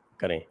भी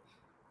करें।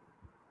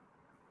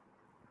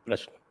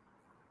 प्रश्न,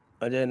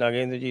 अजय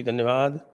नागेंद्र जी, धन्यवाद।